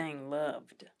keep saying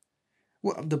loved.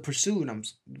 Well, the pursuit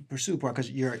part,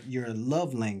 because your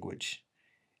love language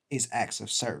is acts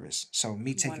of service. So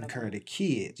me taking care of the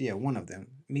kids, one of them.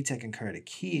 Me taking care of the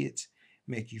kids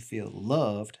make you feel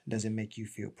loved. Does it make you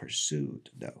feel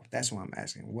pursued though? That's why I'm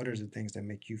asking. What are the things that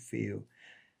make you feel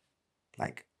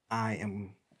like I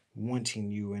am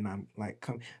wanting you and I'm like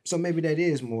so maybe that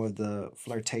is more the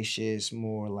flirtatious,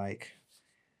 more like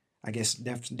I guess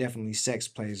definitely sex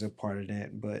plays a part of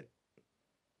that, but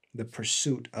the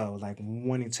pursuit of like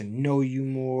wanting to know you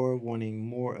more, wanting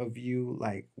more of you,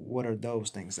 like what are those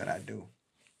things that I do?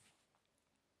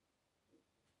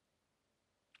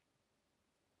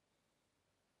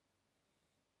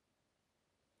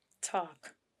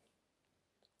 Talk.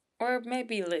 Or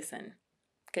maybe listen,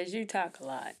 because you talk a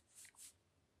lot.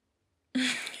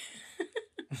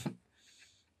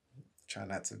 Try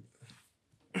not to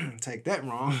take that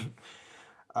wrong.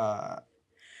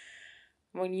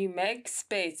 When you make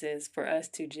spaces for us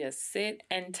to just sit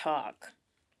and talk.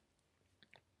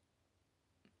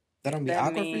 That don't be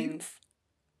awkward for you?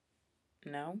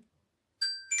 No.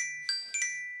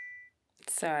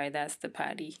 Sorry, that's the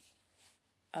potty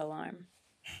alarm.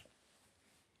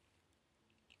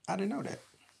 I didn't know that.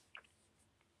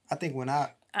 I think when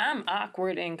I'm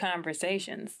awkward in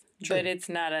conversations, True. But it's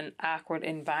not an awkward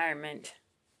environment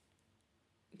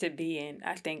to be in.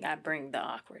 I think I bring the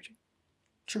awkward.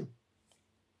 True.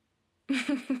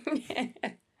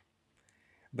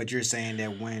 But you're saying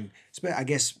that when, I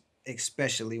guess,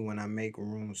 especially when I make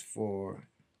room for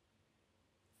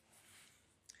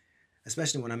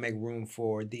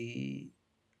the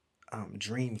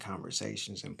dream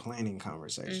conversations and planning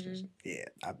conversations. Yeah,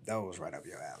 those right up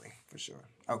your alley for sure.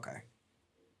 Okay.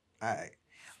 All right.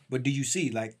 But do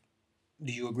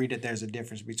you agree that there's a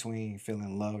difference between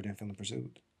feeling loved and feeling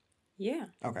pursued? Yeah.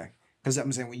 Okay. Because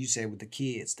I'm saying when you said with the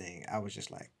kids thing, I was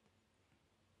just like,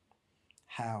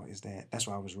 how is that? That's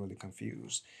why I was really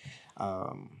confused.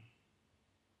 I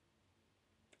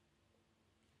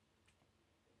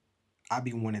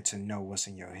be wanting to know what's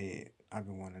in your head. I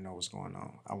be wanting to know what's going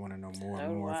on. I want to know more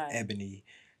and more of Ebony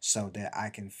so that I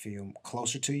can feel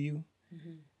closer to you.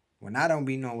 Mm-hmm. When I don't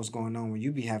be knowing what's going on, when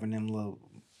you be having them little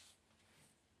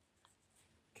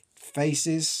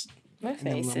faces, what and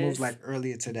them little moves like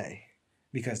earlier today,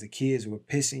 because the kids were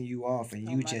pissing you off and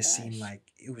you just seemed like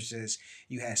it was just,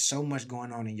 you had so much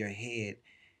going on in your head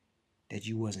that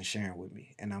you wasn't sharing with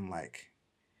me. And I'm like,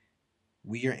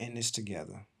 we are in this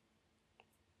together.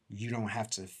 You don't have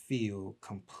to feel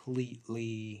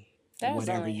completely That was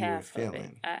whatever only you were half of it.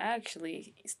 feeling. I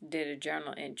actually did a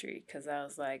journal entry because I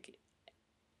was like,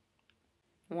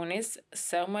 when it's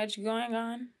so much going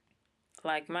on,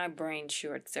 like my brain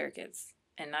short circuits,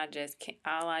 and I just can't.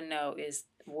 All I know is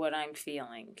what I'm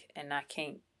feeling, and I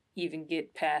can't even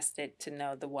get past it to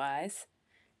know the whys.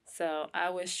 So I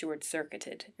was short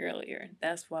circuited earlier.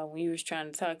 That's why when you was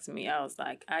trying to talk to me, I was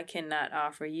like, I cannot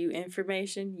offer you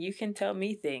information. You can tell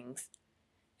me things,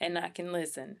 and I can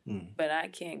listen, but I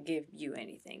can't give you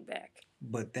anything back.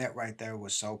 But that right there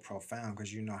was so profound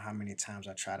because you know how many times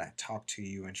I try to talk to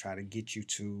you and try to get you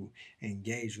to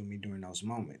engage with me during those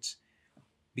moments.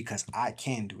 Because I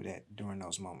can do that during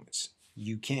those moments.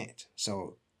 You can't.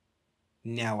 So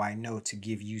now I know to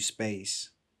give you space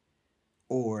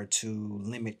or to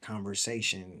limit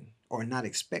conversation or not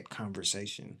expect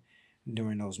conversation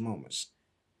during those moments.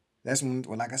 That's when,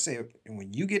 well, like I said,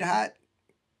 when you get hot,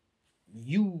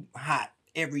 you hot.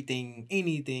 Everything,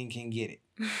 anything can get it.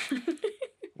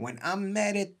 When I'm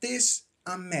mad at this,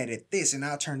 I'm mad at this. And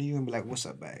I'll turn to you and be like, what's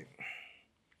up, babe?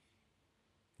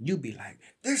 You be like,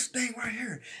 this thing right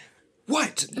here.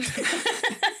 What?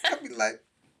 I'll be like,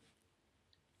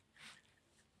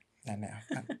 not now.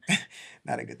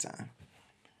 Not a good time.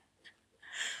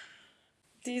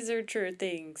 These are true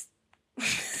things.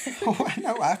 Oh, I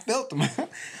know. I felt them.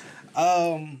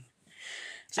 I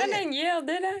didn't yell,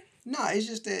 did I? No, it's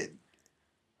just that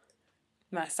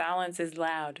My silence is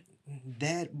loud.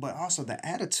 but also the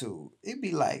attitude. It'd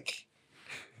be like,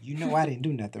 you know, I didn't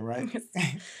do nothing, right?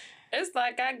 It's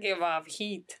like I give off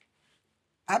heat.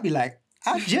 I'd be like,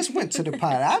 I just went to the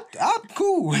pot. I'm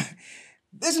cool.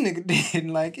 This nigga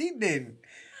didn't. Like, he didn't.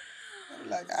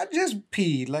 Like, I just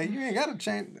peed. Like, you ain't got to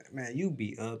change. Man, you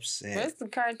be upset. What's the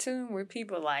cartoon where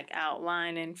people like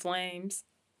outline in flames?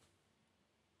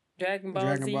 Dragon Ball Z?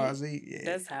 Dragon Ball Z? Yeah.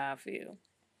 That's how I feel.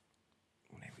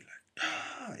 When they be like,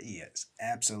 yes,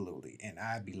 absolutely. And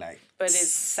I'd be like, but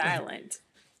it's silent.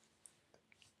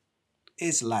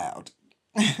 It's loud.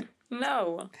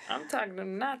 No, I'm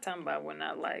not talking about when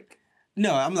I like.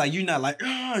 No, I'm like, you're not like,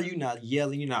 you're not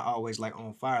yelling, you're not always like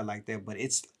on fire like that, but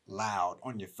it's loud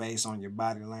on your face, on your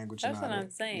body language. That's and all what that.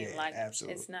 I'm saying. Yeah, like,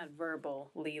 absolutely. It's not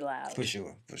verbally loud. For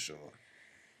sure. Pursuit.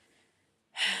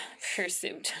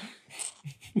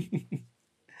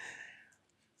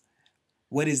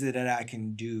 What is it that I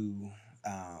can do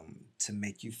to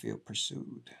make you feel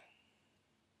pursued?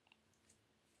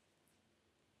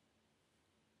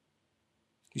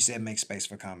 You said make space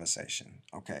for conversation.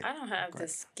 Okay. I don't have the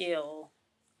skill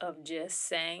of just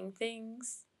saying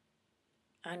things.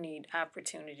 I need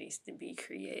opportunities to be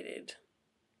created.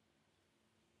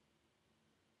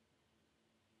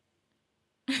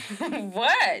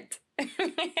 What?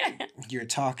 You're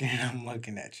talking and I'm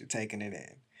looking at you, taking it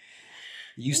in.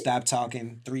 You stop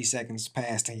talking, 3 seconds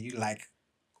passed, and you like,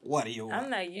 what do you want? I'm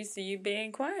not used to you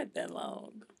being quiet that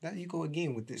long. Now you go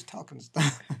again with this talking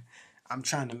stuff. I'm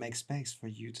trying to make space for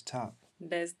you to talk.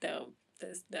 That's dope.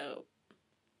 Can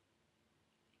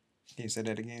you say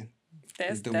that again?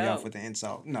 That's you threw me off with the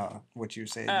insult. No, what you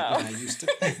said. Oh. You're not used to.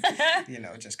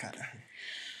 Just kind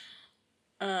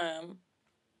of.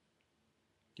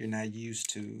 You're not used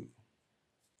to.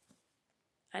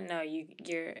 I know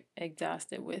you're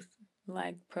exhausted with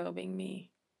like probing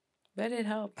me, but it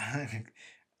helps.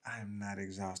 I'm not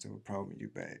exhausted with probing you,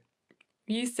 babe.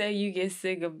 You say you get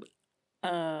sick of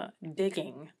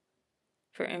digging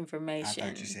for information. I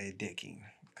thought you said dicking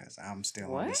because I'm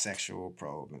still on the sexual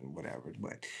probe and whatever.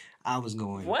 But I was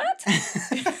going. What?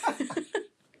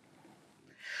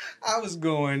 I was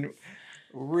going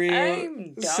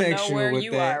real sexual know where with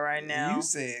you that. Are right now. You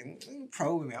said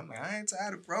probing me. I'm like, I ain't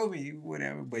tired of probing you,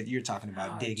 whatever. But you're talking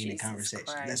about digging in conversation.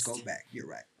 Christ. Let's go back. You're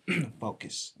right.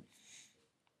 Focus.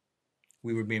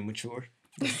 We were being mature.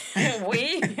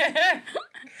 We.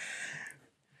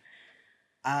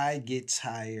 I get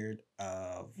tired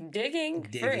of digging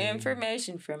for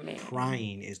information from me.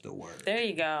 Prying is the word. There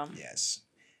you go. Yes.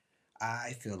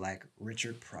 I feel like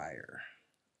Richard Pryor.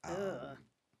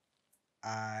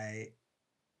 I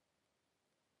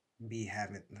be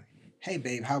having, hey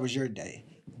babe, how was your day?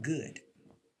 Good.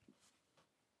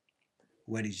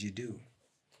 What did you do?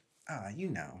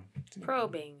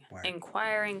 Probing,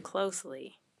 inquiring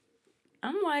closely.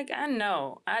 I'm like, I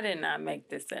know, I did not make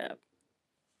this up.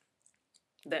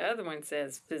 The other one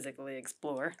says physically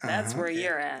explore. That's where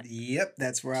you're at. Yep,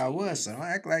 that's where I was. So don't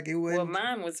act like it wasn't. Well,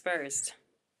 mine was first.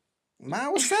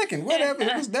 Mine was second. Whatever,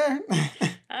 it was there.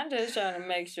 I'm just trying to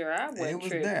make sure I wasn't It was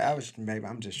tripping. there. Baby,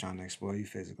 I'm just trying to explore you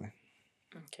physically.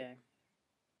 Okay.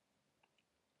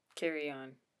 Carry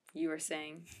on. You were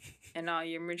saying, in all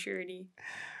your maturity.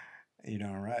 You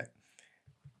doing all right?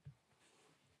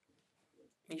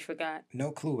 You forgot.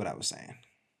 No clue what I was saying.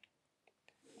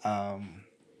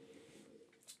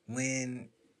 When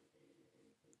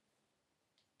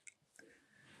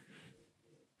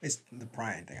it's the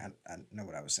prying thing, I know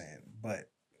what I was saying, but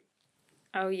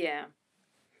Oh, yeah.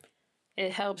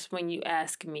 It helps when you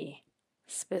ask me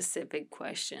specific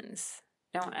questions.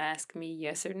 Don't ask me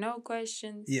yes or no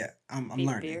questions. yeah, I'm Be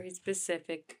learning. very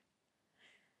specific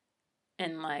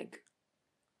and like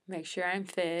make sure I'm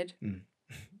fed. Mm.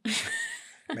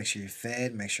 Make sure you're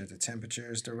fed. Make sure the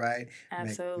temperature is the right.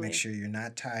 Absolutely. Make sure you're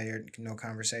not tired. No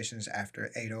conversations after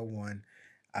 8:01.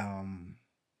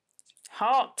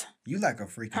 Halt. You like a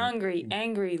freaking Hungry,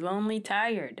 angry, lonely,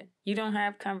 tired. You don't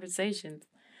have conversations.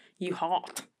 You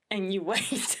halt and you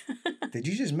wait. Did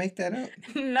you just make that up?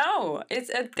 No, it's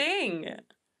a thing.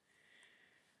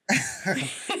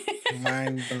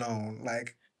 Mind blown.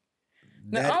 Like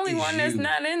the only one that's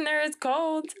not in there is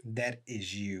cold. That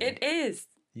is you. It is.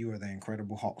 You are the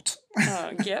Incredible Halt.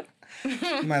 Yep.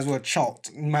 You might as well chalt.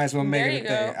 You might as well make it a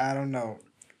thing. I don't know.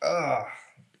 Ugh.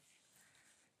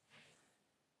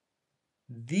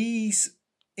 These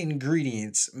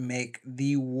ingredients make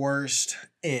the worst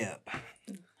ebb.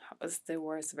 What's the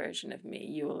worst version of me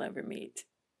you will ever meet?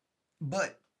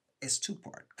 But it's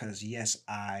two-part because yes,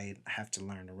 I have to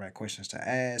learn the right questions to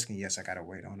ask, and yes, I gotta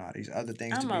wait on all these other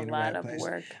things to be in the right place.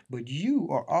 Work. But you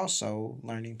are also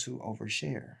learning to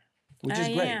overshare, which is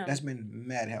great. That's been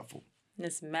mad helpful.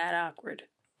 It's mad awkward.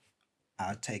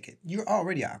 I'll take it. You're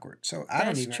already awkward, so I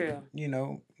don't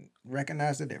even,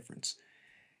 recognize the difference.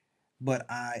 But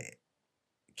I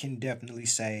can definitely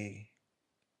say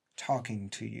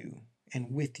talking to you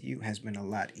and with you has been a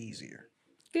lot easier.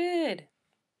 Good.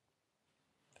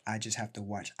 I just have to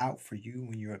watch out for you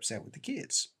when you're upset with the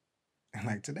kids. And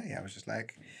like today, I was just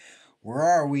like, where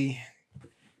are we?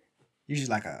 Usually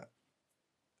like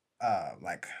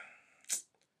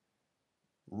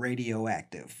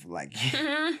radioactive. Like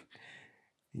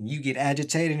you get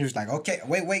agitated and you're just like, okay,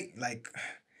 wait. Like,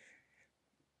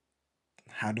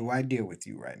 how do I deal with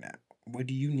you right now? What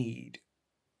do you need?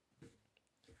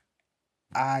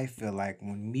 I feel like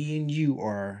when me and you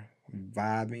are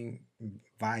vibing,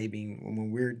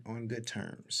 when we're on good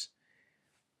terms,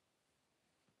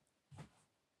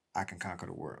 I can conquer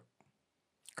the world.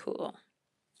 Cool.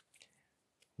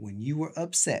 When you were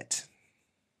upset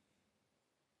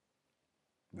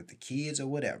with the kids or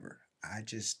whatever, I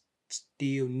just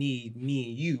still need me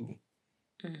and you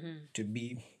to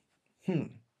be,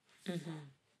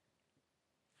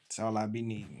 That's all I be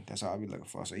needing. That's all I be looking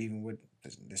for. So even with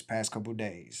this past couple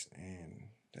days and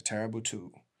the terrible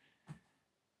two,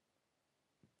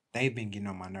 they've been getting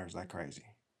on my nerves like crazy.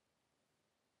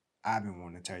 I've been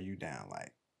wanting to tear you down.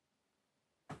 Like,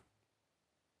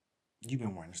 you've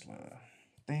been wearing this little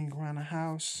thing around the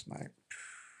house. Like,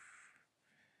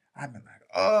 I've been like,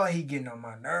 oh, he getting on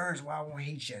my nerves. Why won't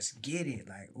he just get it?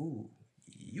 Like, ooh,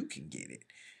 you can get it.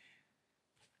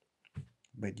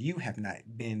 But you have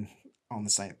not been on the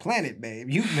same planet, babe.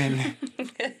 You've been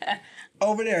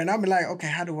over there. And I've been like, okay,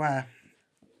 how do I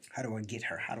get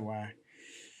her? How do I?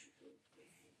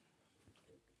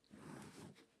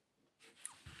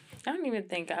 I don't even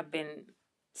think I've been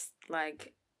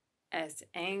like as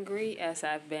angry as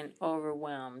I've been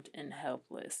overwhelmed and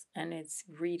helpless. And it's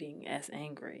reading as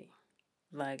angry.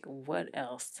 Like, what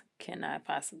else can I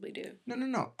possibly do?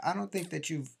 No. I don't think that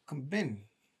you've been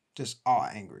just all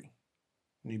angry.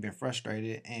 You've been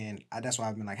frustrated. And that's why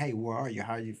I've been like, hey, where are you?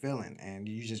 How are you feeling? And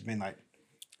you just been like...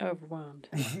 overwhelmed.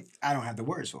 I don't have the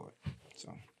words for it.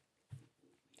 So,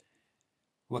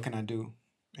 what can I do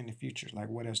in the future? Like,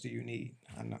 what else do you need?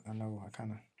 I know I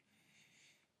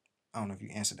don't know if you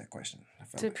answered that question.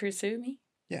 Pursue me?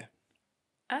 Yeah.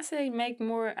 I say make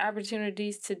more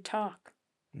opportunities to talk.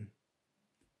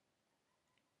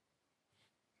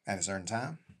 At a certain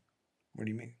time? What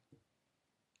do you mean?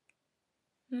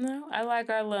 No, I like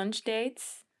our lunch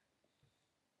dates.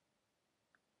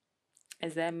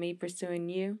 Is that me pursuing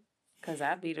you? Because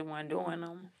I'd be the one doing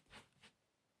them.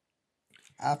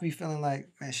 I'll be feeling like,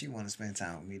 man, she want to spend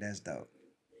time with me. That's dope.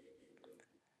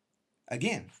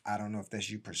 Again, I don't know if that's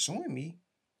you pursuing me.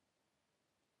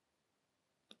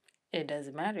 It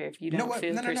doesn't matter if you don't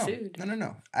feel pursued.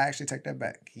 No. I actually take that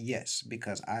back. Yes,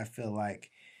 because I feel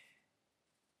like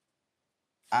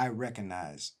I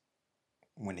recognize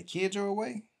when the kids are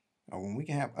away or when we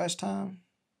can have us time,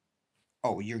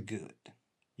 oh, you're good.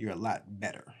 You're a lot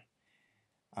better.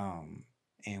 And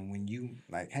when you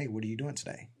like, hey, what are you doing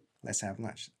today? Let's have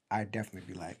lunch. I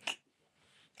definitely be like,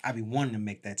 I be wanting to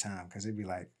make that time because it'd be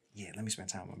like, yeah, let me spend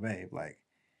time with my babe. Like,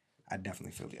 I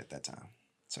definitely feel it at that time.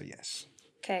 So yes.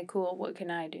 Okay, cool. What can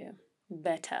I do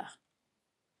better?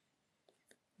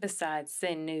 Besides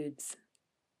send nudes.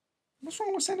 What's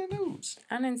wrong with sending nudes?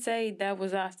 I didn't say that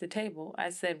was off the table. I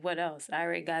said what else? I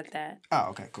already got that. Oh,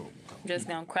 okay, cool. Just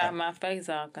gonna cry my face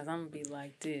off because I'm gonna be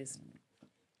like this.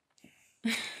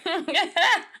 Send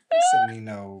me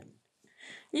no.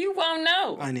 You won't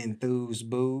know. Unenthused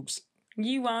boobs.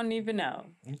 You won't even know.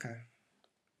 Okay.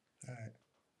 All right.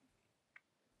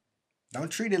 Don't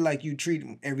treat it like you treat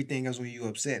everything else when you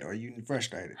upset or you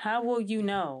frustrated. How will you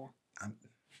know? I'm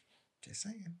just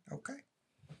saying. Okay.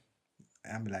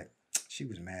 I'm like, she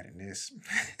was mad at this.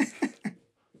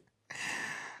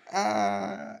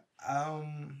 I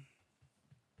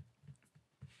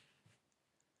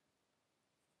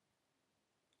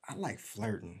like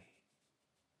flirting.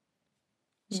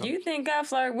 So You think I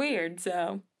flirt weird,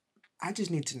 so. I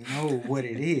just need to know what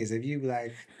it is. If you be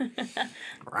like,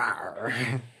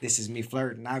 "Rawr, this is me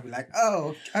flirting," I'd be like,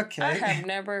 oh, okay. I have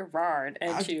never roared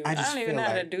at you. I don't even know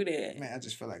how to do that. Man, I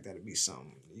just feel like that'd be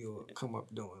something you'll come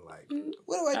up doing. Like,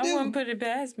 what do I do? I wouldn't put it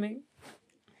past me.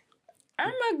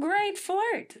 I'm a great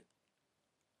flirt.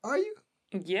 Are you?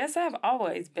 Yes, I've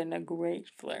always been a great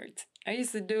flirt. I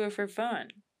used to do it for fun.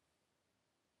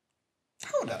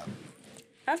 Hold up.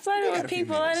 I flirted with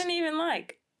people I didn't even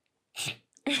like.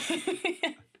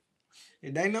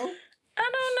 Did they know?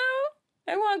 I don't know.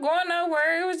 They weren't going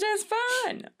nowhere. It was just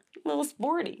fun. A little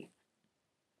sporty.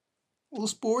 A little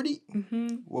sporty?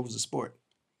 Mm-hmm. What was the sport?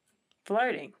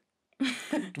 Flirting.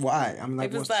 Why? I'm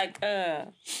like, it was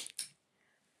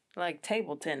like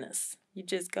table tennis. You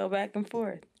just go back and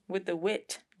forth with the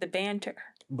wit, the banter.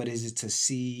 But is it to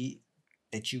see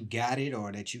that you got it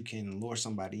or that you can lure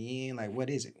somebody in? Like, what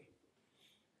is it?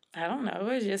 I don't know.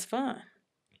 It was just fun.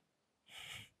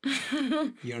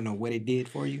 You don't know what it did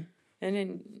for you? And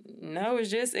then, no, it was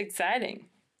just exciting.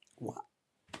 What?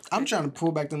 I'm trying to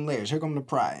pull back them layers. Here come the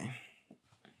pry.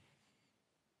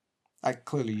 Like,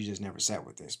 clearly you just never sat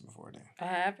with this before then. I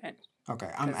haven't. Okay,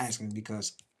 I'm asking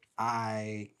because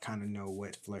I kind of know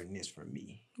what flirting is for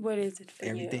me. What is it for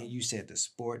Everything you said, the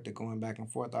sport, the going back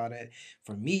and forth, all that.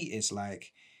 For me, it's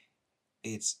like,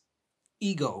 it's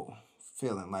ego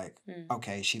feeling like,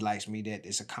 okay, she likes me, that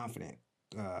it's a confident,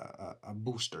 a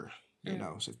booster, you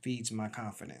know, so it feeds my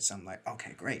confidence. I'm like,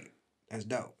 okay, great. That's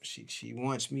dope. She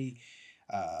wants me.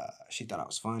 She thought I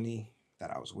was funny, thought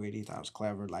I was witty, thought I was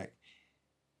clever. Like,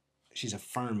 she's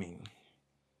affirming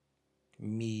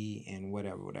me and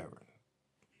whatever.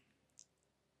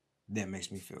 That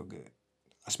makes me feel good.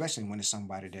 Especially when it's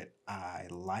somebody that I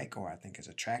like or I think is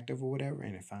attractive or whatever.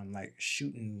 And if I'm like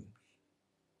shooting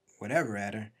whatever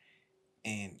at her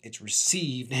and it's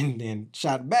received and then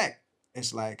shot back,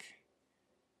 it's like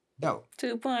dope.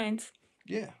 2 points.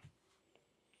 Yeah.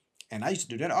 And I used to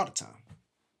do that all the time.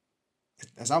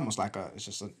 That's almost like it's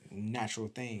just a natural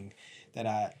thing that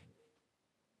I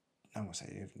won't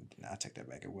say, I take that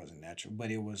back, it wasn't natural,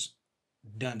 but it was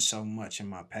done so much in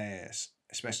my past,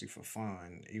 especially for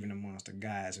fun, even amongst the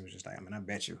guys. It was just like, I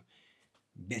bet you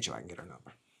I can get her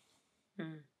number.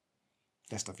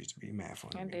 That stuff used to be mad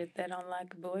fun. I did that on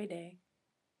Like a Boy Day.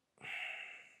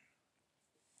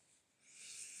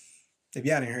 If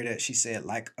y'all didn't hear that, she said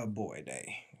Like a Boy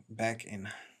Day back in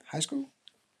high school.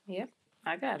 Yep,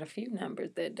 I got a few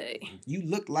numbers that day. You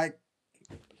look like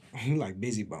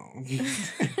Busy Bone.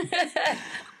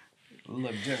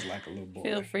 Look just like a little boy.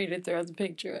 Feel free to throw the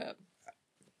picture up.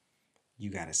 You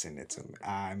gotta send it to me.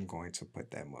 I'm going to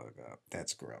put that mug up.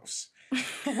 That's gross.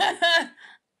 Yeah.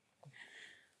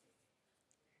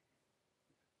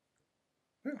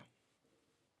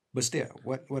 But still,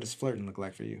 what does flirting look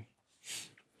like for you?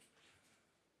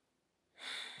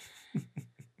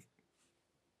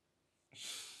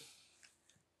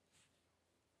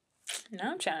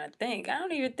 Now I'm trying to think. I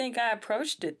don't even think I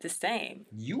approached it the same.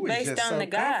 You were based just on so the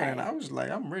guy. confident. I was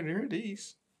like, I'm ready to hear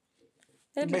these.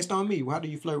 Based on me, how do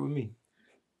you flirt with me?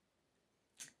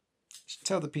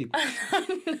 Tell the people.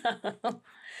 No.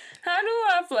 How do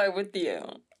I flirt with you?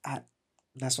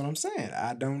 That's what I'm saying.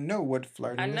 I don't know what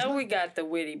flirting is. I know we got the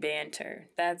witty banter.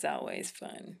 That's always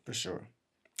fun. For sure.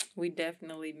 We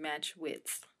definitely match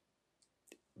wits.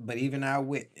 But even our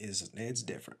wit it's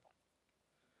different.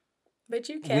 But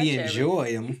you catch we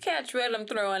enjoy them. You catch what I'm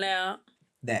throwing out.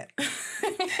 That.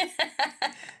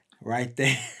 Right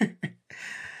there.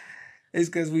 It's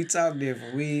because we talk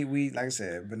different. We like I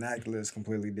said, vernacular is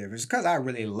completely different. It's because I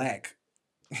really lack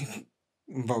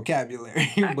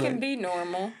vocabulary. I can be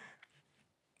normal.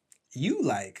 You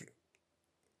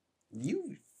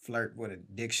flirt with a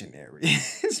dictionary.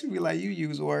 It's be like, you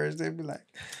use words, they be like.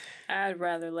 I'd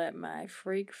rather let my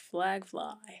freak flag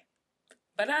fly.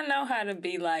 But I know how to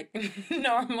be like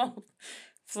normal,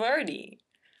 flirty.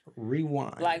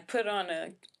 Rewind. Like put on a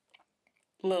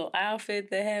little outfit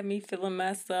that had me feeling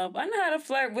myself. I know how to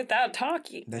flirt without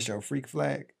talking. That's your freak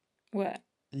flag. What?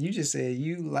 You just said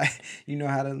you know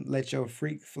how to let your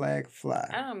freak flag fly.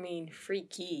 I don't mean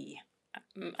freaky.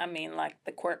 I mean like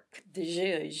the quirk, the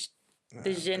zhuzh,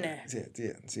 the je ne.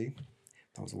 Yeah. See,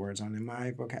 those words aren't in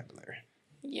my vocabulary.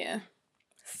 Yeah.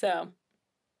 So.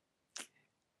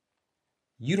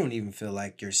 You don't even feel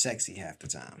like you're sexy half the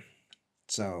time.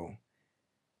 So,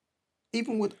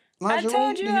 even with lingerie, I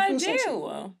told you I feel do.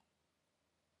 sexy?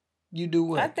 You do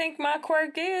what? I think my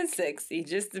quirk is sexy.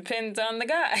 Just depends on the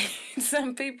guy.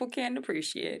 Some people can't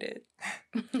appreciate it.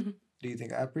 Do you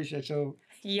think I appreciate your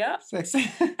sexy?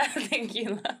 I think you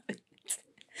love it.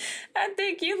 I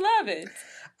think you love it.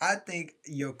 I think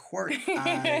your quirk,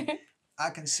 I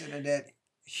consider that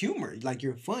humor. Like,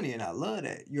 you're funny, and I love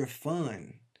that. You're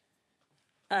fun.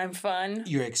 I'm fun.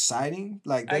 You're exciting.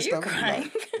 Like, that Are stuff. You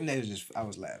crying? No, it was just, I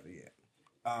was laughing,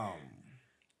 yeah.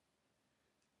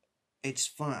 It's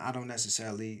fun. I don't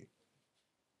necessarily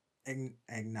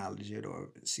acknowledge it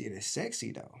or see it as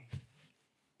sexy, though.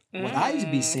 What I used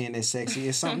to be seeing as sexy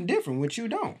is something different, which you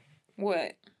don't.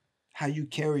 What? How you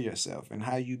carry yourself and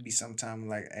how you be sometimes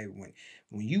like, hey,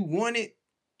 when you want it,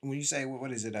 when you say,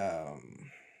 what is it,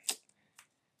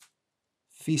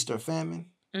 feast or famine?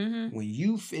 Mm-hmm. When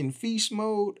you in feast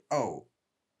mode,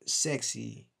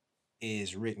 sexy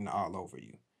is written all over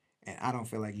you. And I don't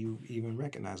feel like you even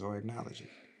recognize or acknowledge it.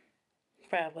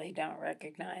 Probably don't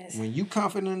recognize. When you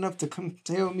confident enough to come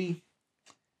tell me,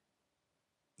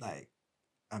 like,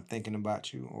 I'm thinking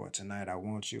about you, or tonight I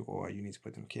want you, or you need to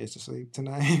put them kids to sleep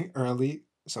tonight early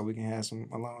so we can have some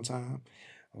alone time,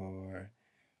 or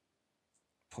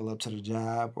pull up to the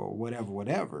job, or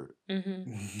whatever.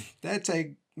 Mm-hmm. That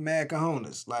take mad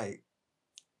cojones. Like,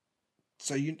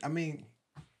 so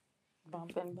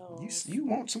bumping balls. You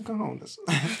want some cojones.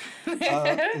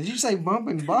 Did you say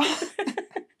bumping balls?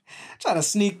 Try to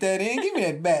sneak that in. Give me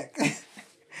that back.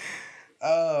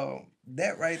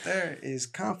 That right there is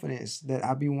confidence that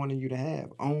I be wanting you to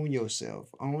have. Own yourself.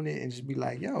 Own it and just be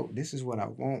like, yo, this is what I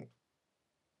want.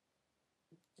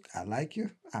 I like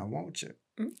you. I want you.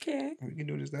 Okay. We can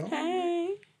do this though.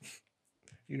 Hey.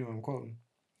 You know what I'm quoting?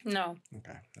 No.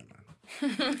 Okay, never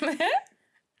mind.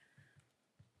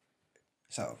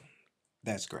 So,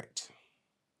 that's great.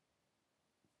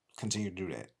 Continue to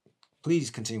do that.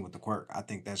 Please continue with the quirk. I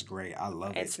think that's great. I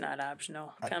love it. It's not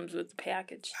optional. It comes with the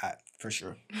package. For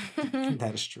sure.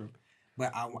 That is true.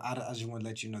 But I just want to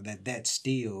let you know that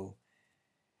still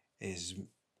is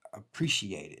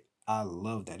appreciated. I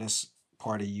love that. That's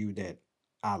part of you that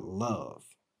I love.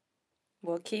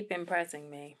 Well, keep impressing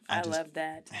me. I love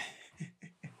that.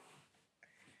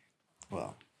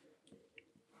 Well,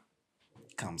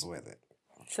 comes with it.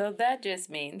 So that just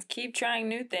means keep trying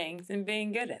new things and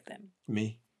being good at them.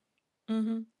 Me?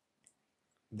 Mm-hmm.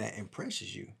 That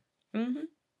impresses you. Mm-hmm.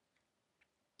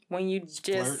 When you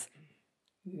just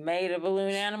made a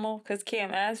balloon animal because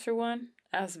Kim asked for one,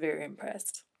 I was very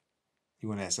impressed. You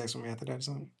want to have sex with me after that or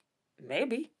something?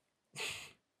 Maybe.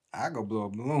 I go blow a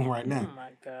balloon right now. Oh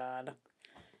my God.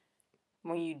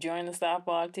 When you joined the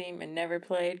softball team and never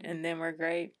played and then were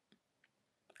great.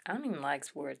 I don't even like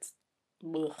sports.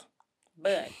 Ugh.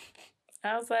 But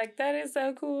I was like, that is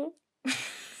so cool.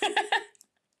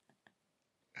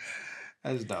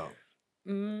 That's dope.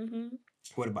 Mm-hmm.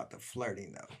 What about the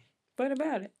flirting, though? What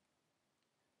about it?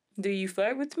 Do you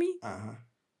flirt with me? Uh-huh.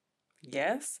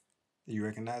 Yes. You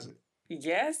recognize it?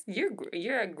 Yes. You're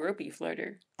a gropey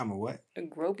flirter. I'm a what? A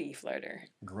gropey flirter.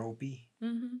 Gropey?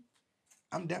 Mm-hmm.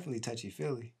 I'm definitely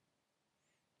touchy-feely.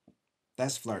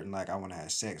 That's flirting like I want to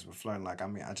have sex, but flirting like,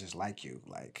 I just like you.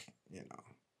 Like,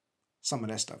 some of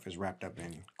that stuff is wrapped up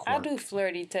in quirk. I do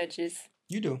flirty touches.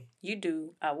 You do. You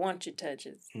do. I want your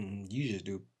touches. You just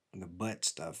do the butt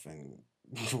stuff and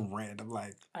random,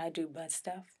 like... I do butt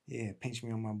stuff. Yeah, pinch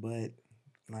me on my butt.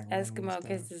 Like Eskimo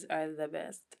kisses are the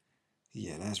best.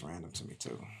 Yeah, that's random to me,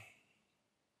 too.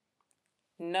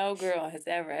 No girl has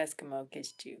ever Eskimo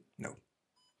kissed you. No.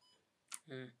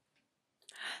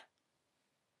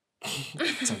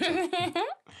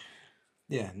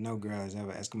 Yeah, no girl has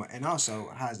ever Eskimo. And also,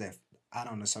 how's that? I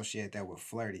don't associate that with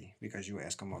flirty because you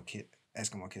Eskimo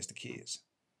kiss the kids.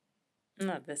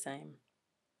 Not the same.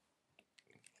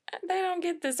 They don't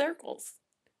get the circles.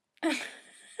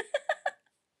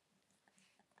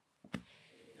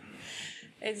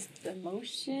 It's the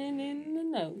motion in the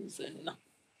nose.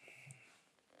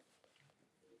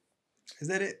 Is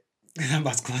that it? I'm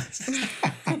about to close.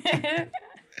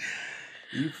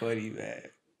 You funny, man.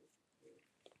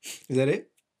 Is that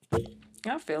it?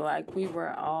 I feel like we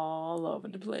were all over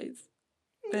the place,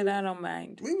 but I don't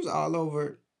mind. We was all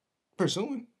over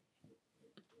pursuing.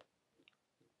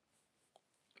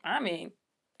 I mean,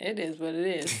 it is what it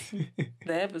is.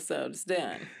 The episode is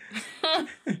done.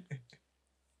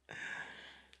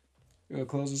 You gonna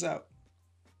close us out?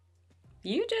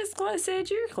 You just said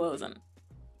you're closing.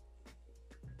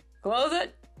 Close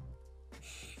it.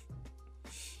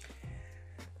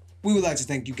 We would like to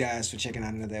thank you guys for checking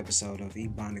out another episode of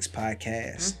Ebonics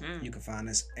Podcast. Mhm. You can find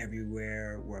us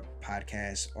everywhere where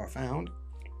podcasts are found,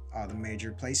 all the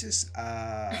major places.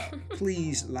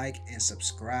 Please like and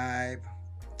subscribe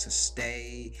to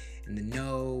stay in the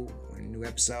know when new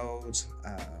episodes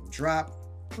drop.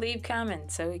 Leave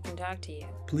comments so we can talk to you.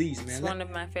 Please, It's man, one of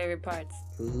my favorite parts.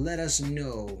 let us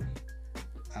know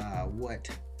what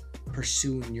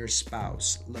pursuing your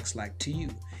spouse looks like to you.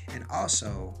 And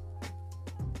also,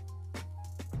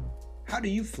 how do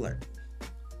you flirt?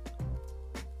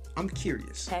 I'm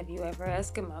curious. Have you ever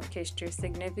Eskimo kissed your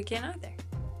significant other?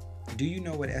 Do you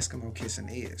know what Eskimo kissing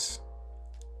is?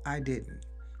 I didn't.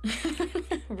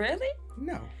 Really?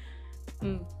 No.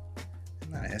 Mm.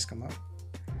 I'm not an Eskimo.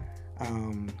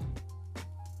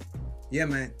 Yeah,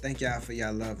 man. Thank y'all for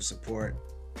y'all love and support.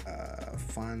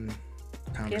 Fun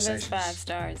Give conversations. us 5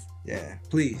 stars Yeah,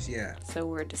 please. Yeah, so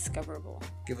we're discoverable.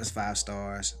 give us 5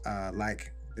 stars.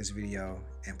 Like this video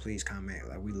and please comment.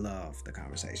 Like, we love the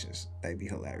conversations. They be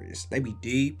hilarious. They be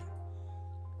deep.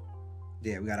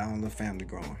 Yeah, we got our own little family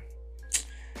growing.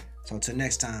 So till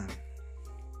next time.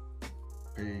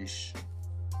 Peace.